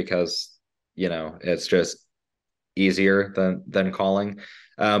 just because it's just easier than calling.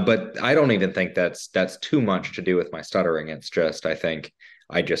 But I don't even think that's too much to do with my stuttering. It's just I think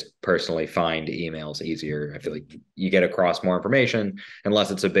I just personally find emails easier. I feel like you get across more information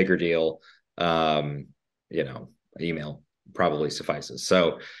unless it's a bigger deal. Um, email probably suffices.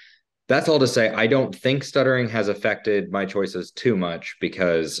 So that's all to say, I don't think stuttering has affected my choices too much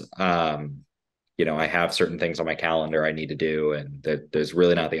because, I have certain things on my calendar I need to do, and there's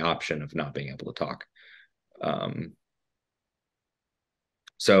really not the option of not being able to talk.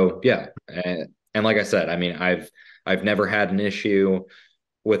 So yeah, and like I said, I mean, I've never had an issue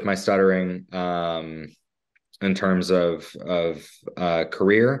with my stuttering in terms of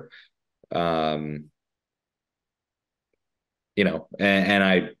career. um, and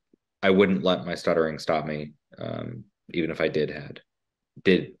I wouldn't let my stuttering stop me, even if I did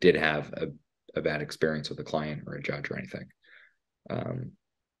have a bad experience with a client or a judge or anything. Um,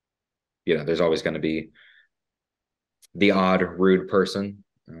 there's always going to be the odd rude person,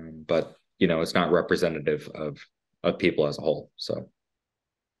 but it's not representative of people as a whole. So.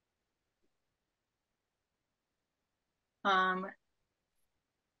 Um,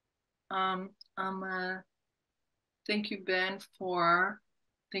 um, thank you, Ben, for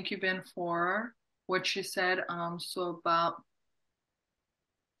what you said. So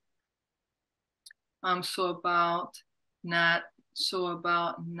about not so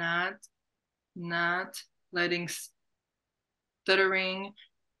about not letting stuttering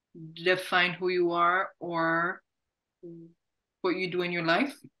define who you are or what you do in your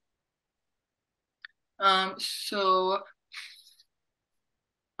life. So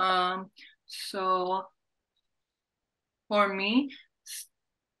so for me,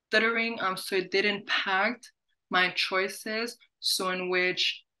 stuttering, so it did impact my choices. So in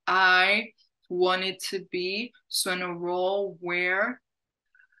which I wanted to be, so in a role where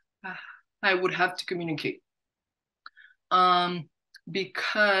I would have to communicate. Um,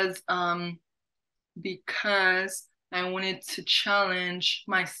 because because I wanted to challenge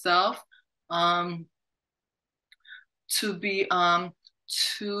myself to be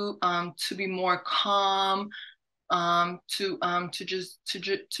to be more calm, to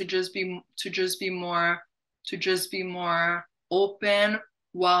just be more open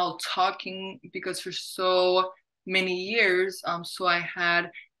while talking, because for so many years so I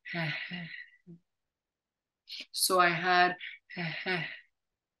had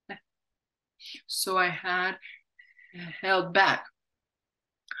so I had held back.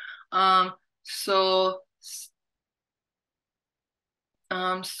 Um, so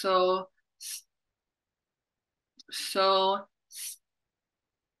um, so so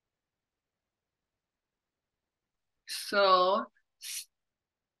so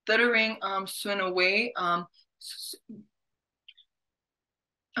stuttering so in a way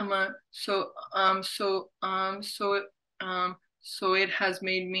so so it has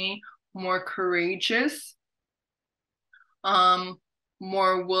made me more courageous, um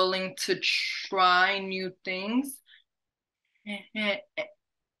more willing to try new things,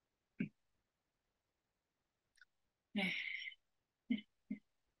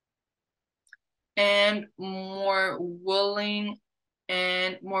 and more willing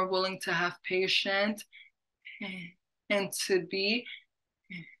to have patience, and to be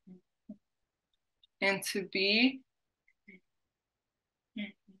and to be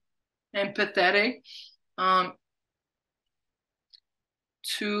empathetic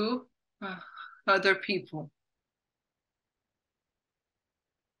to other people.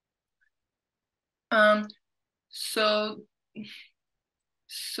 Um, so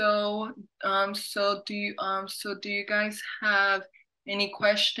so do you guys have any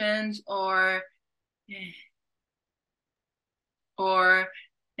questions or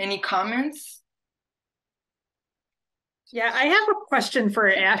any comments? Yeah, I have a question for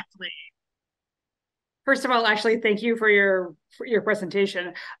Ashleigh. First of all, Ashleigh, thank you for your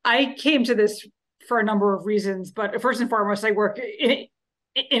presentation. I came to this for a number of reasons, but first and foremost, I work in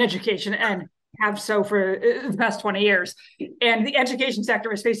education and have so for the past 20 years. And the education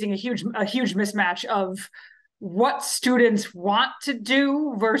sector is facing a huge mismatch of what students want to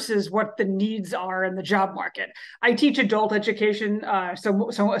do versus what the needs are in the job market. I teach adult education,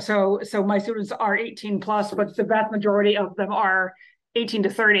 so my students are 18 plus, but the vast majority of them are 18 to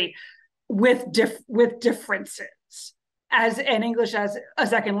 30 with differences. As an English as a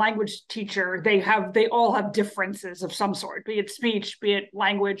second language teacher, they all have differences of some sort, be it speech, be it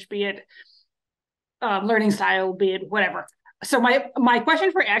language, be it learning style, be it whatever. So my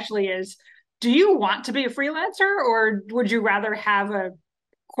question for Ashleigh is, do you want to be a freelancer, or would you rather have a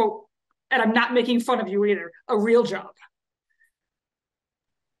quote, and I'm not making fun of you either, a real job?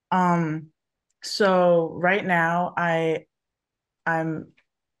 So right now I'm I'm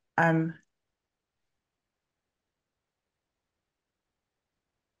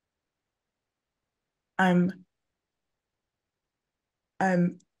I'm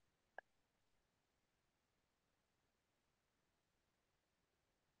I'm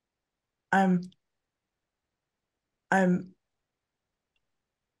I'm I'm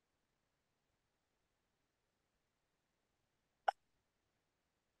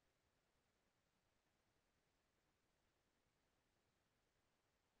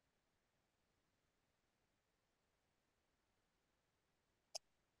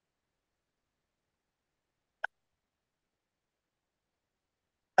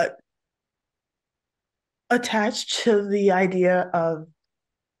uh, attached to the idea of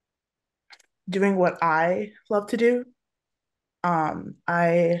doing what I love to do. Um,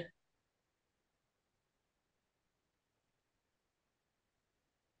 I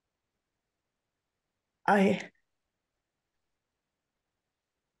I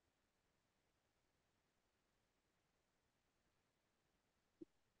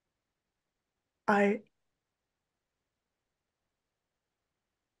I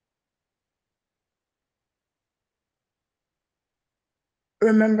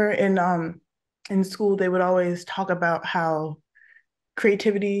remember in school they would always talk about how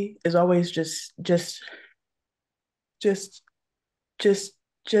creativity is always just just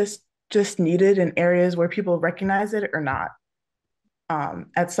just just needed in areas where people recognize it or not.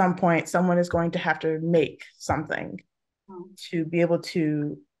 At some point, someone is going to have to make something to be able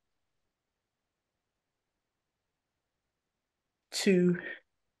to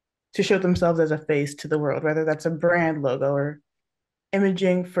to show themselves as a face to the world, whether that's a brand logo or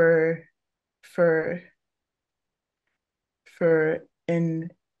imaging for for in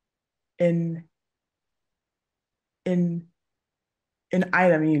in an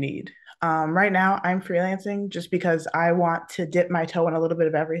item you need. Right now, I'm freelancing just because I want to dip my toe in a little bit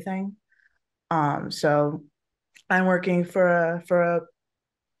of everything. So I'm working for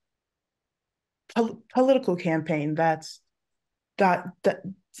a political campaign that's dot, dot,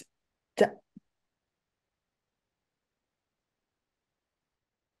 dot,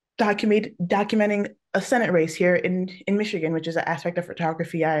 documenting a Senate race here in Michigan, which is an aspect of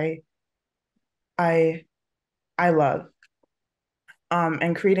photography I I love.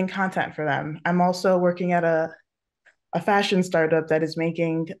 And creating content for them. I'm also working at a fashion startup that is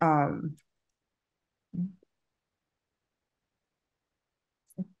making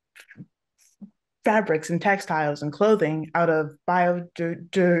fabrics and textiles and clothing out of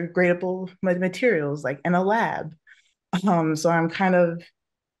biodegradable materials, like in a lab. So I'm kind of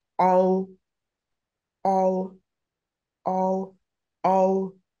all, all, all,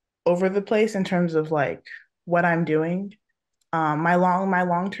 all over the place in terms of like what I'm doing. My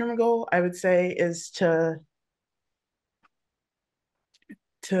long-term goal, I would say, is to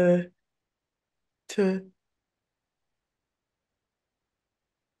to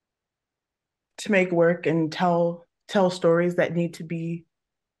to make work and tell stories that need to be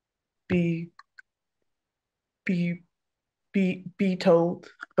be be told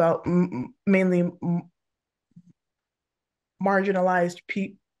about mainly marginalized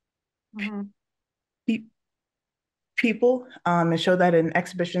Mm-hmm. pe- people, and show that in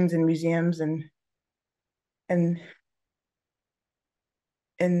exhibitions and museums and and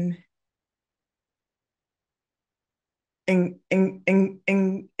in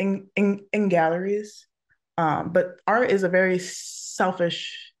galleries. But art is a very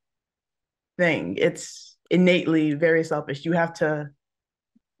selfish thing. It's innately very selfish. You have to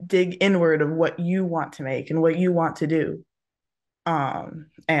dig inward of what you want to make and what you want to do.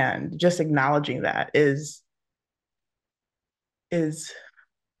 And just acknowledging that is is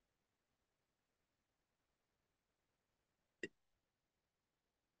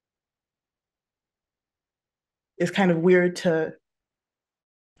kind of weird to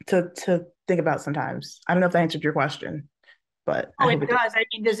think about sometimes. I don't know if that answered your question, but I Oh, hope it it did. does. I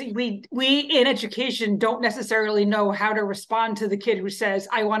mean, we in education don't necessarily know how to respond to the kid who says,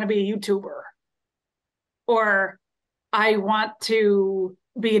 "I want to be a YouTuber," or "I want to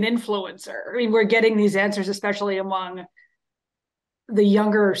be an influencer." I mean, we're getting these answers, especially among the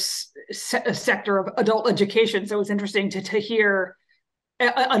younger sector of adult education. So it's interesting to hear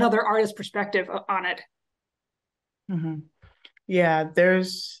another artist's perspective on it. Mm-hmm. Yeah,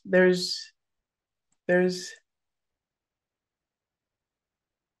 there's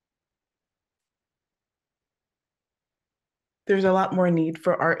there's a lot more need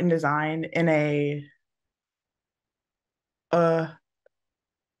for art and design in a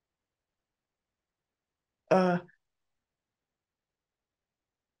a a,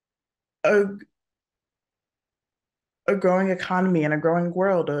 a growing economy and a growing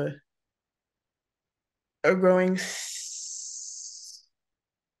world, a growing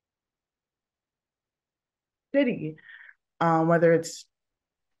city, whether it's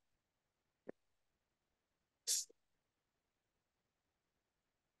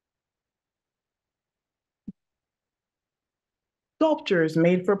sculptures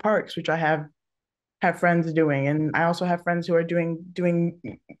made for parks, which I have friends doing, and I also have friends who are doing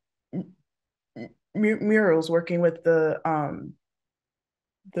murals, working with the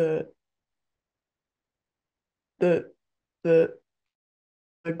the the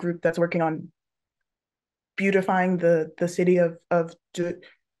the group that's working on beautifying the city of De,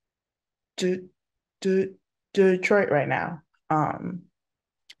 De, Detroit right now.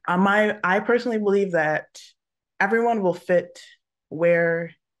 I personally believe that everyone will fit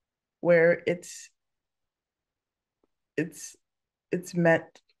where where it's it's meant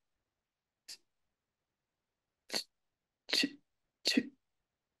to,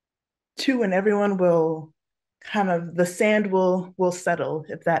 to and everyone will kind of, the sand will settle,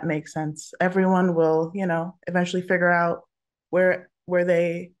 if that makes sense. Everyone will, eventually figure out where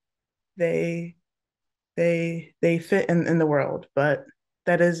they they fit in the world. But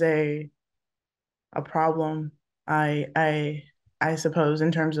that is a problem, I suppose,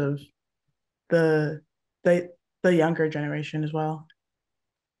 in terms of the the the younger generation as well.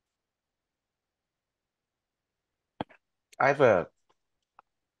 I have a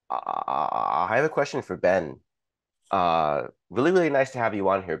I have a question for Ben. Really nice to have you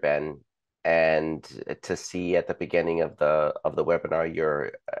on here, Ben, and to see at the beginning of the webinar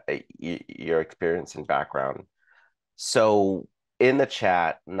your experience and background. So in the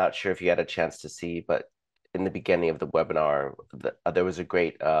chat, I'm not sure if you had a chance to see, but in the beginning of the webinar, there was a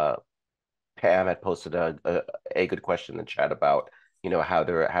great Pam had posted a good question in the chat about, how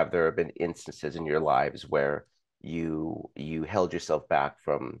there been instances in your lives where you held yourself back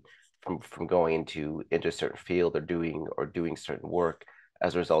from going into a certain field or doing certain work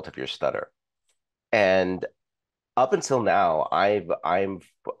as a result of your stutter. And up until now, I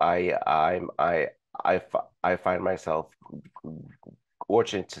find myself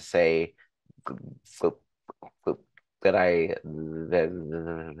fortunate to say that I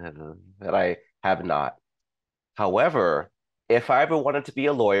have not. However, if I ever wanted to be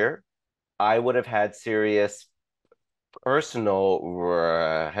a lawyer, I would have had serious personal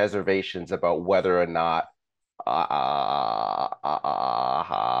reservations about whether or not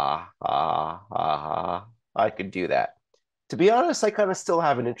I could do that. To be honest, I kind of still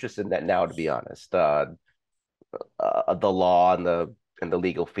have an interest in that now, to be honest. The law and the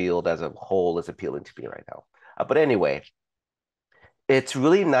legal field as a whole is appealing to me right now. But anyway, it's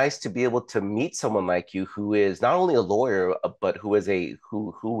really nice to be able to meet someone like you who is not only a lawyer, but who was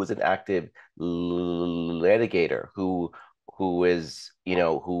an active litigator, who is,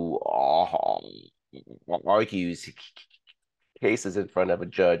 who argues cases in front of a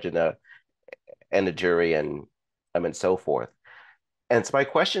judge and a jury and so forth. And so my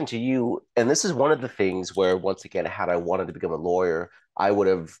question to you, and this is one of the things where, once again, had I wanted to become a lawyer, I would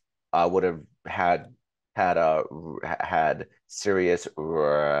have had serious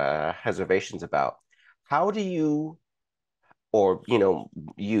reservations about. How do you, or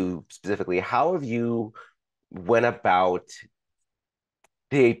you specifically, how have you went about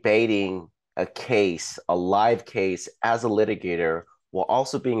debating a live case as a litigator, while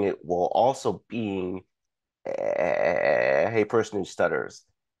also being a person who stutters?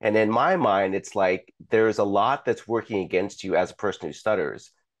 And in my mind, it's like there's a lot that's working against you as a person who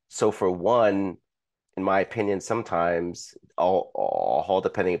stutters. So for one, in my opinion, sometimes, all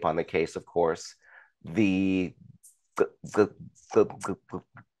depending upon the case, of course, the the the,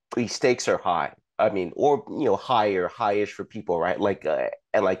 the stakes are high. I mean, or highish for people, right? Like,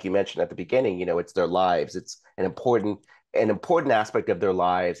 and like you mentioned at the beginning, it's their lives. It's an important aspect of their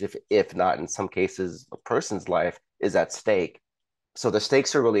lives, if not in some cases, a person's life is at stake. So the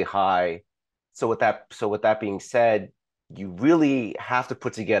stakes are really high. So with that being said, you really have to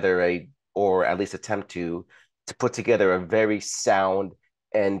put together or at least attempt to put together a very sound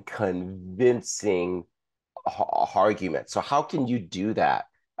and convincing argument. So how can you do that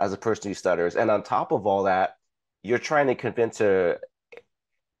as a person who stutters? And on top of all that, you're trying to convince a,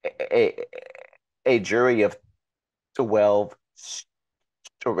 a jury of 12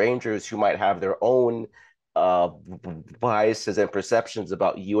 strangers who might have their own biases and perceptions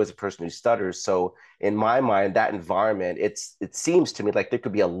about you as a person who stutters. So in my mind, that environment, it seems to me like there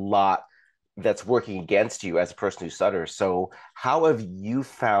could be a lot that's working against you as a person who stutters. So how have you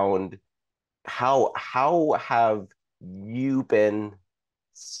been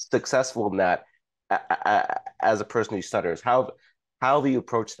successful in that as a person who stutters? How have you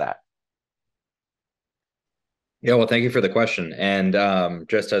approached that? Yeah, well, thank you for the question. And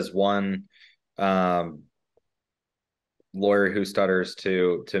just as one lawyer who stutters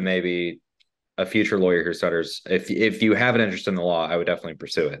to maybe a future lawyer who stutters, if you have an interest in the law, I would definitely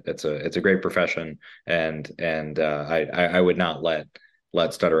pursue it. It's a great profession, and I would not let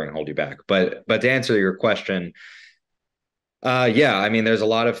stuttering hold you back. But to answer your question, yeah, I mean, there's a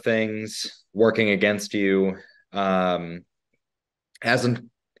lot of things working against you, as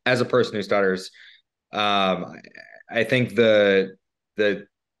a person who stutters. I think the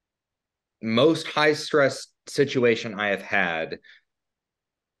most high stress situation I have had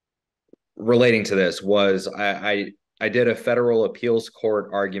relating to this was I did a federal appeals court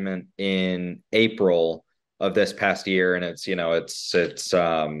argument in April of this past year, and it's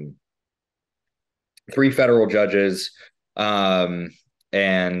three federal judges,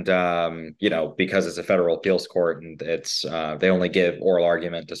 and because it's a federal appeals court and it's they only give oral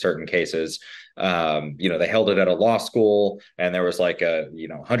argument to certain cases. They held it at a law school, and there was like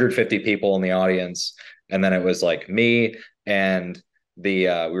 150 people in the audience, and then it was like me and we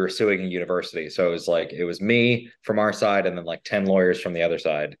were suing a university, so it was me from our side and then like 10 lawyers from the other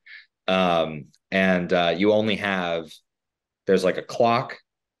side. And you only have there's like a clock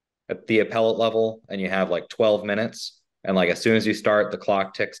at the appellate level, and you have like 12 minutes, and like as soon as you start, the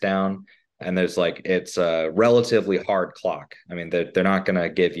clock ticks down, and it's a relatively hard clock. I mean, they're not going to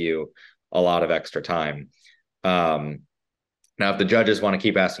give you a lot of extra time. Now if the judges want to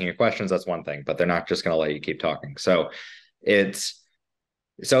keep asking you questions, that's one thing, but they're not just going to let you keep talking.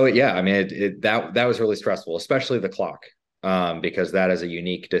 Yeah, I mean, that was really stressful, especially the clock, because that is a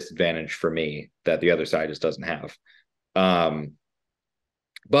unique disadvantage for me that the other side just doesn't have. But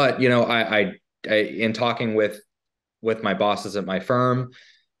I in talking with my bosses at my firm,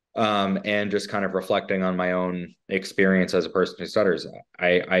 and just kind of reflecting on my own experience as a person who stutters,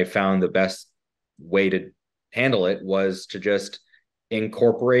 I found the best way to handle it was to just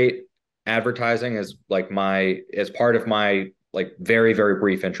incorporate advertising as part of my like very, very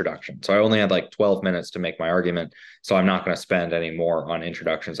brief introduction. So I only had like 12 minutes to make my argument, so I'm not going to spend any more on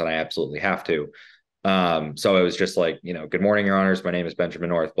introductions than I absolutely have to. So it was just like, good morning, your honors, my name is Benjamin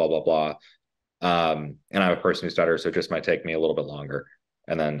North, blah, blah, blah. And I'm a person who stutters, so it just might take me a little bit longer.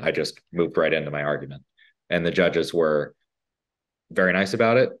 And then I just moved right into my argument. And the judges were very nice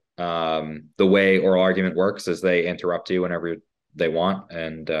about it. The way oral argument works is they interrupt you whenever they want.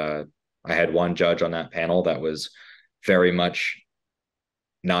 And I had one judge on that panel that was very much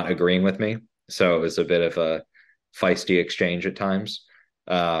not agreeing with me. So it was a bit of a feisty exchange at times.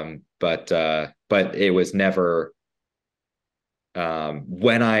 But it was never,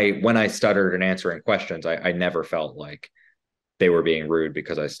 when I stuttered in answering questions, I never felt like they were being rude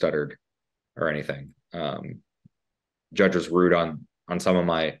because I stuttered or anything. Judge was rude on some of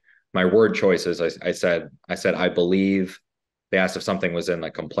my word choices. I said I believe. They asked if something was in the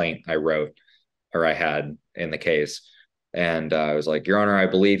complaint I wrote or I had in the case, and I was like, Your Honor, I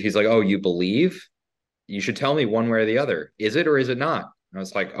believe. He's like, Oh, you believe? You should tell me one way or the other. Is it or is it not? And I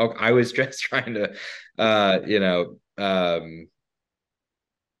was like, Oh, I was just trying to, I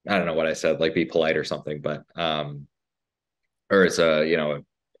don't know what I said, like be polite or something, but or it's a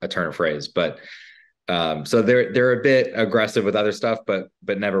turn of phrase, but so they're a bit aggressive with other stuff, but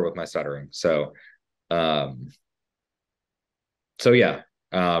never with my stuttering. So yeah,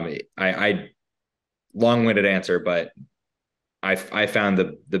 I long-winded answer, but I found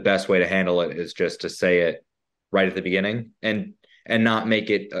the best way to handle it is just to say it right at the beginning and not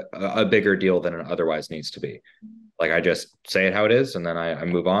make it a bigger deal than it otherwise needs to be. Like I just say it how it is, and then I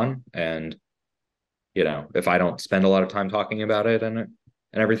move on. And if I don't spend a lot of time talking about it and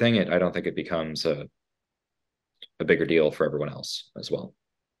everything, I don't think it becomes a bigger deal for everyone else as well.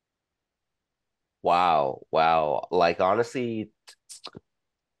 Wow. Like honestly,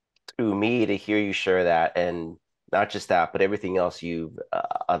 to me, to hear you share that, and not just that, but everything else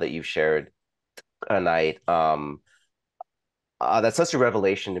that you've shared tonight, that's such a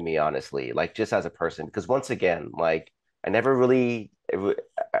revelation to me, honestly. Like just as a person, because once again, like I never really,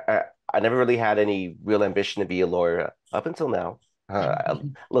 I never really had any real ambition to be a lawyer up until now. A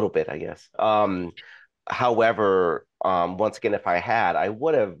little bit, I guess. However, once again, if I had, I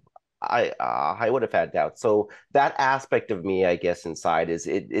would have had doubts. So that aspect of me, I guess, inside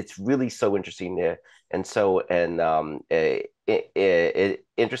it's really so interesting to,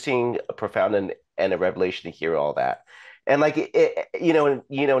 interesting, profound, and a revelation to hear all that. And like and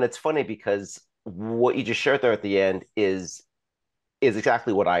it's funny because what you just shared there at the end is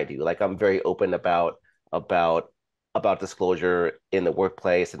exactly what I do. Like I'm very open about disclosure in the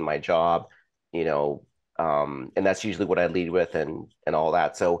workplace and my job, and that's usually what I lead with and all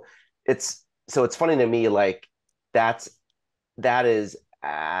that. So it's funny to me, like that is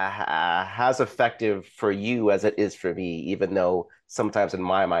as effective for you as it is for me, even though sometimes in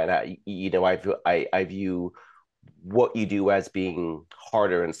my mind, I view what you do as being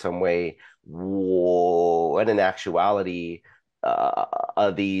harder in some way. And in actuality,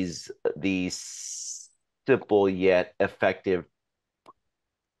 these simple yet effective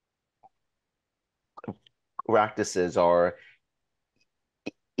practices are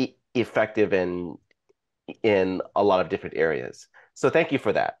effective in a lot of different areas. So thank you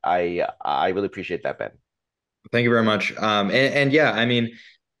for that. I really appreciate that, Ben. Thank you very much. And yeah, I mean,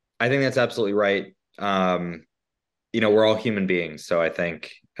 I think that's absolutely right. We're all human beings, so I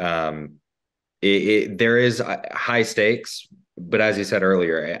think there is high stakes, but as you said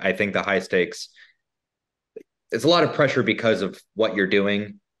earlier, I think the high stakes, it's a lot of pressure because of what you're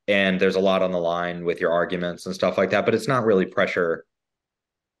doing, and there's a lot on the line with your arguments and stuff like that, but it's not really pressure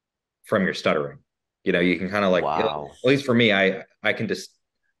from your stuttering. You can kind of like, at Wow. least for me, I can just,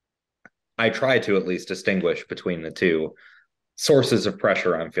 I try to at least distinguish between the two sources of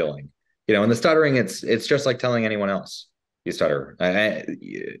pressure I'm feeling. In the stuttering, it's just like telling anyone else you stutter. A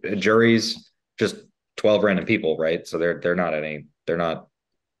jury's just 12 random people, right? So they're not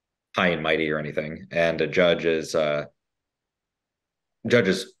high and mighty or anything. And a judges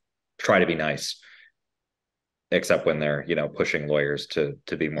try to be nice, except when they're pushing lawyers to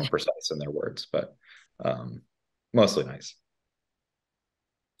be more precise in their words, but mostly nice.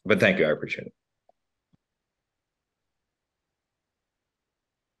 But thank you, I appreciate it.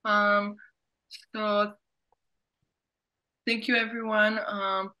 So thank you everyone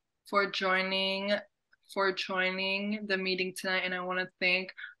for joining the meeting tonight, and I want to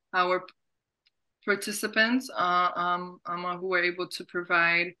thank our participants who were able to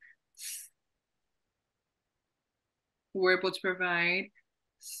provide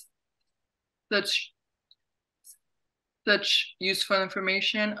such useful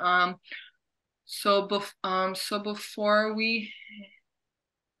information. So before we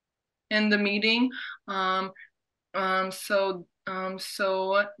end the meeting, so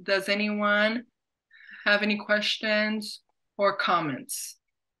does anyone have any questions or comments?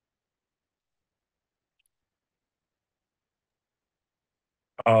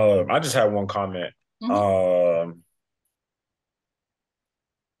 I just had one comment. Mm-hmm.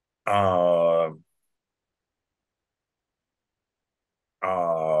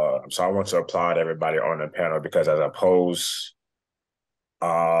 So I want to applaud everybody on the panel because as opposed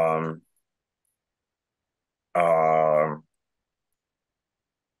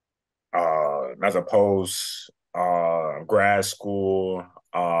grad school,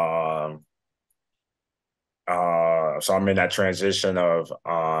 so I'm in that transition of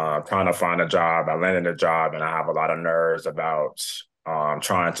trying to find a job. I landed a job and I have a lot of nerves about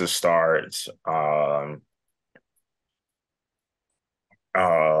trying to start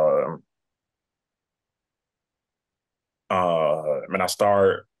I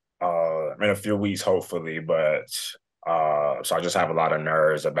start in a few weeks, hopefully, but so I just have a lot of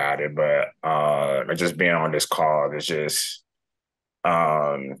nerves about it. But just being on this call is just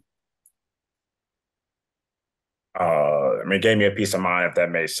it gave me a peace of mind, if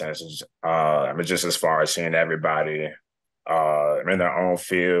that makes sense. Just as far as seeing everybody in their own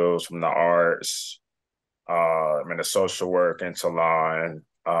fields, from the arts, in the social work, into law, and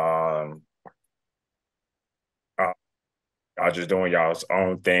y'all just doing y'all's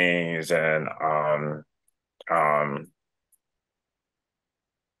own things, and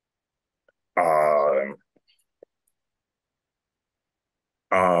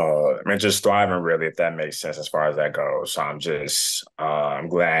just thriving, really, if that makes sense as far as that goes. So I'm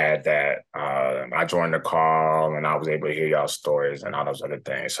glad that I joined the call and I was able to hear y'all's stories and all those other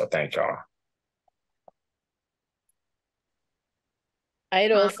things. So thank y'all.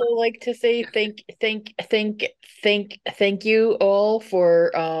 I'd also like to say thank you all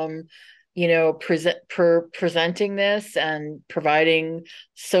for presenting this and providing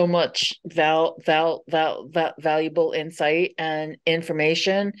so much valuable insight and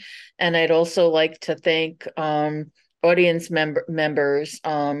information. And I'd also like to thank audience members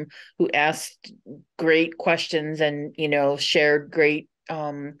who asked great questions and shared great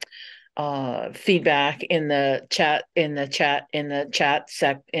feedback in the chat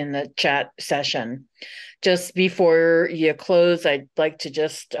session. Just before you close, I'd like to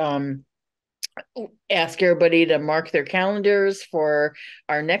just ask everybody to mark their calendars for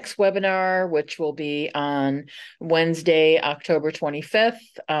our next webinar, which will be on Wednesday, October 25th.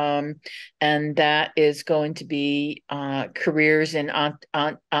 And that is going to be careers in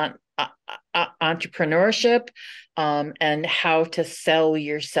entrepreneurship, and how to sell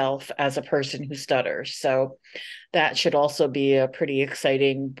yourself as a person who stutters. So that should also be a pretty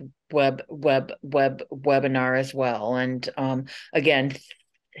exciting webinar as well. And again,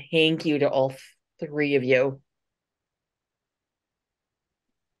 thank you to all three of you.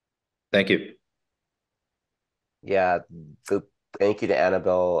 Thank you. Yeah, thank you to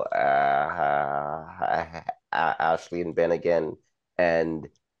Anabel, Ashleigh, and Ben again, and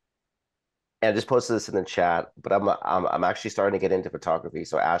I just posted this in the chat. But I'm actually starting to get into photography.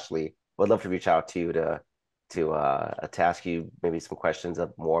 So Ashleigh, would love to reach out to you to ask you maybe some questions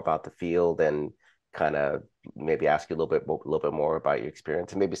more about the field and kind of maybe ask you a little bit more about your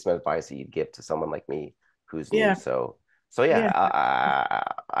experience and maybe some advice that you'd give to someone like me who's new. Yeah. So yeah,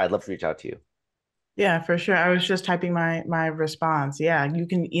 I'd love to reach out to you. Yeah, for sure. I was just typing my response. Yeah, you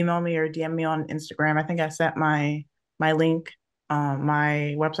can email me or DM me on Instagram. I think I sent my link.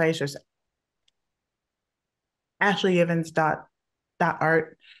 My website is just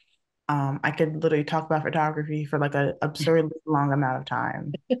ashleighevans.art. I could literally talk about photography for like an absurdly long amount of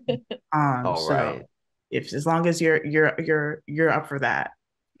time. All right. So if as long as you're up for that.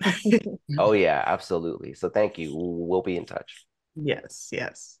 Oh yeah, absolutely. So thank you. We'll be in touch. Yes,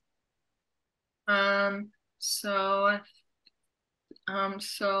 yes. So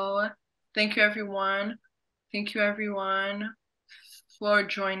thank you everyone. Thank you everyone for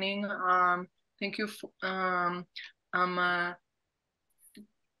joining. Thank you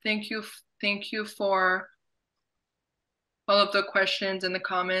thank you for all of the questions and the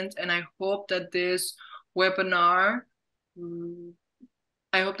comments, and I hope that this webinar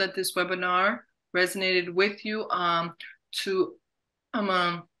resonated with you to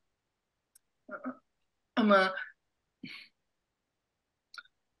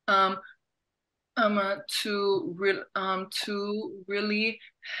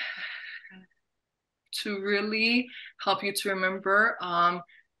to really help you to remember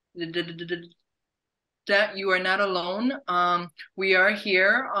that you are not alone. We are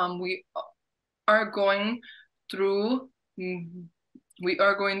here. We are going through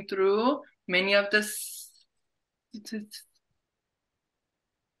many of the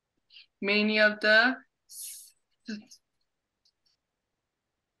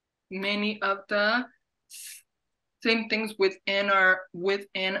same things within our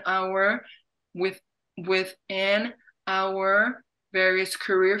various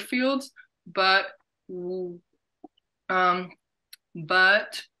career fields, but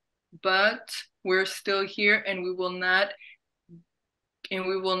we're still here, and we will not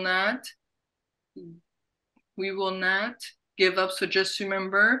give up. So just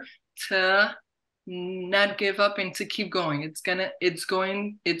remember to not give up and to keep going. It's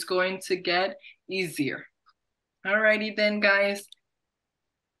going to get easier. Alrighty then, guys.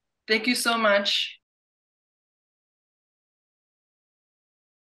 Thank you so much.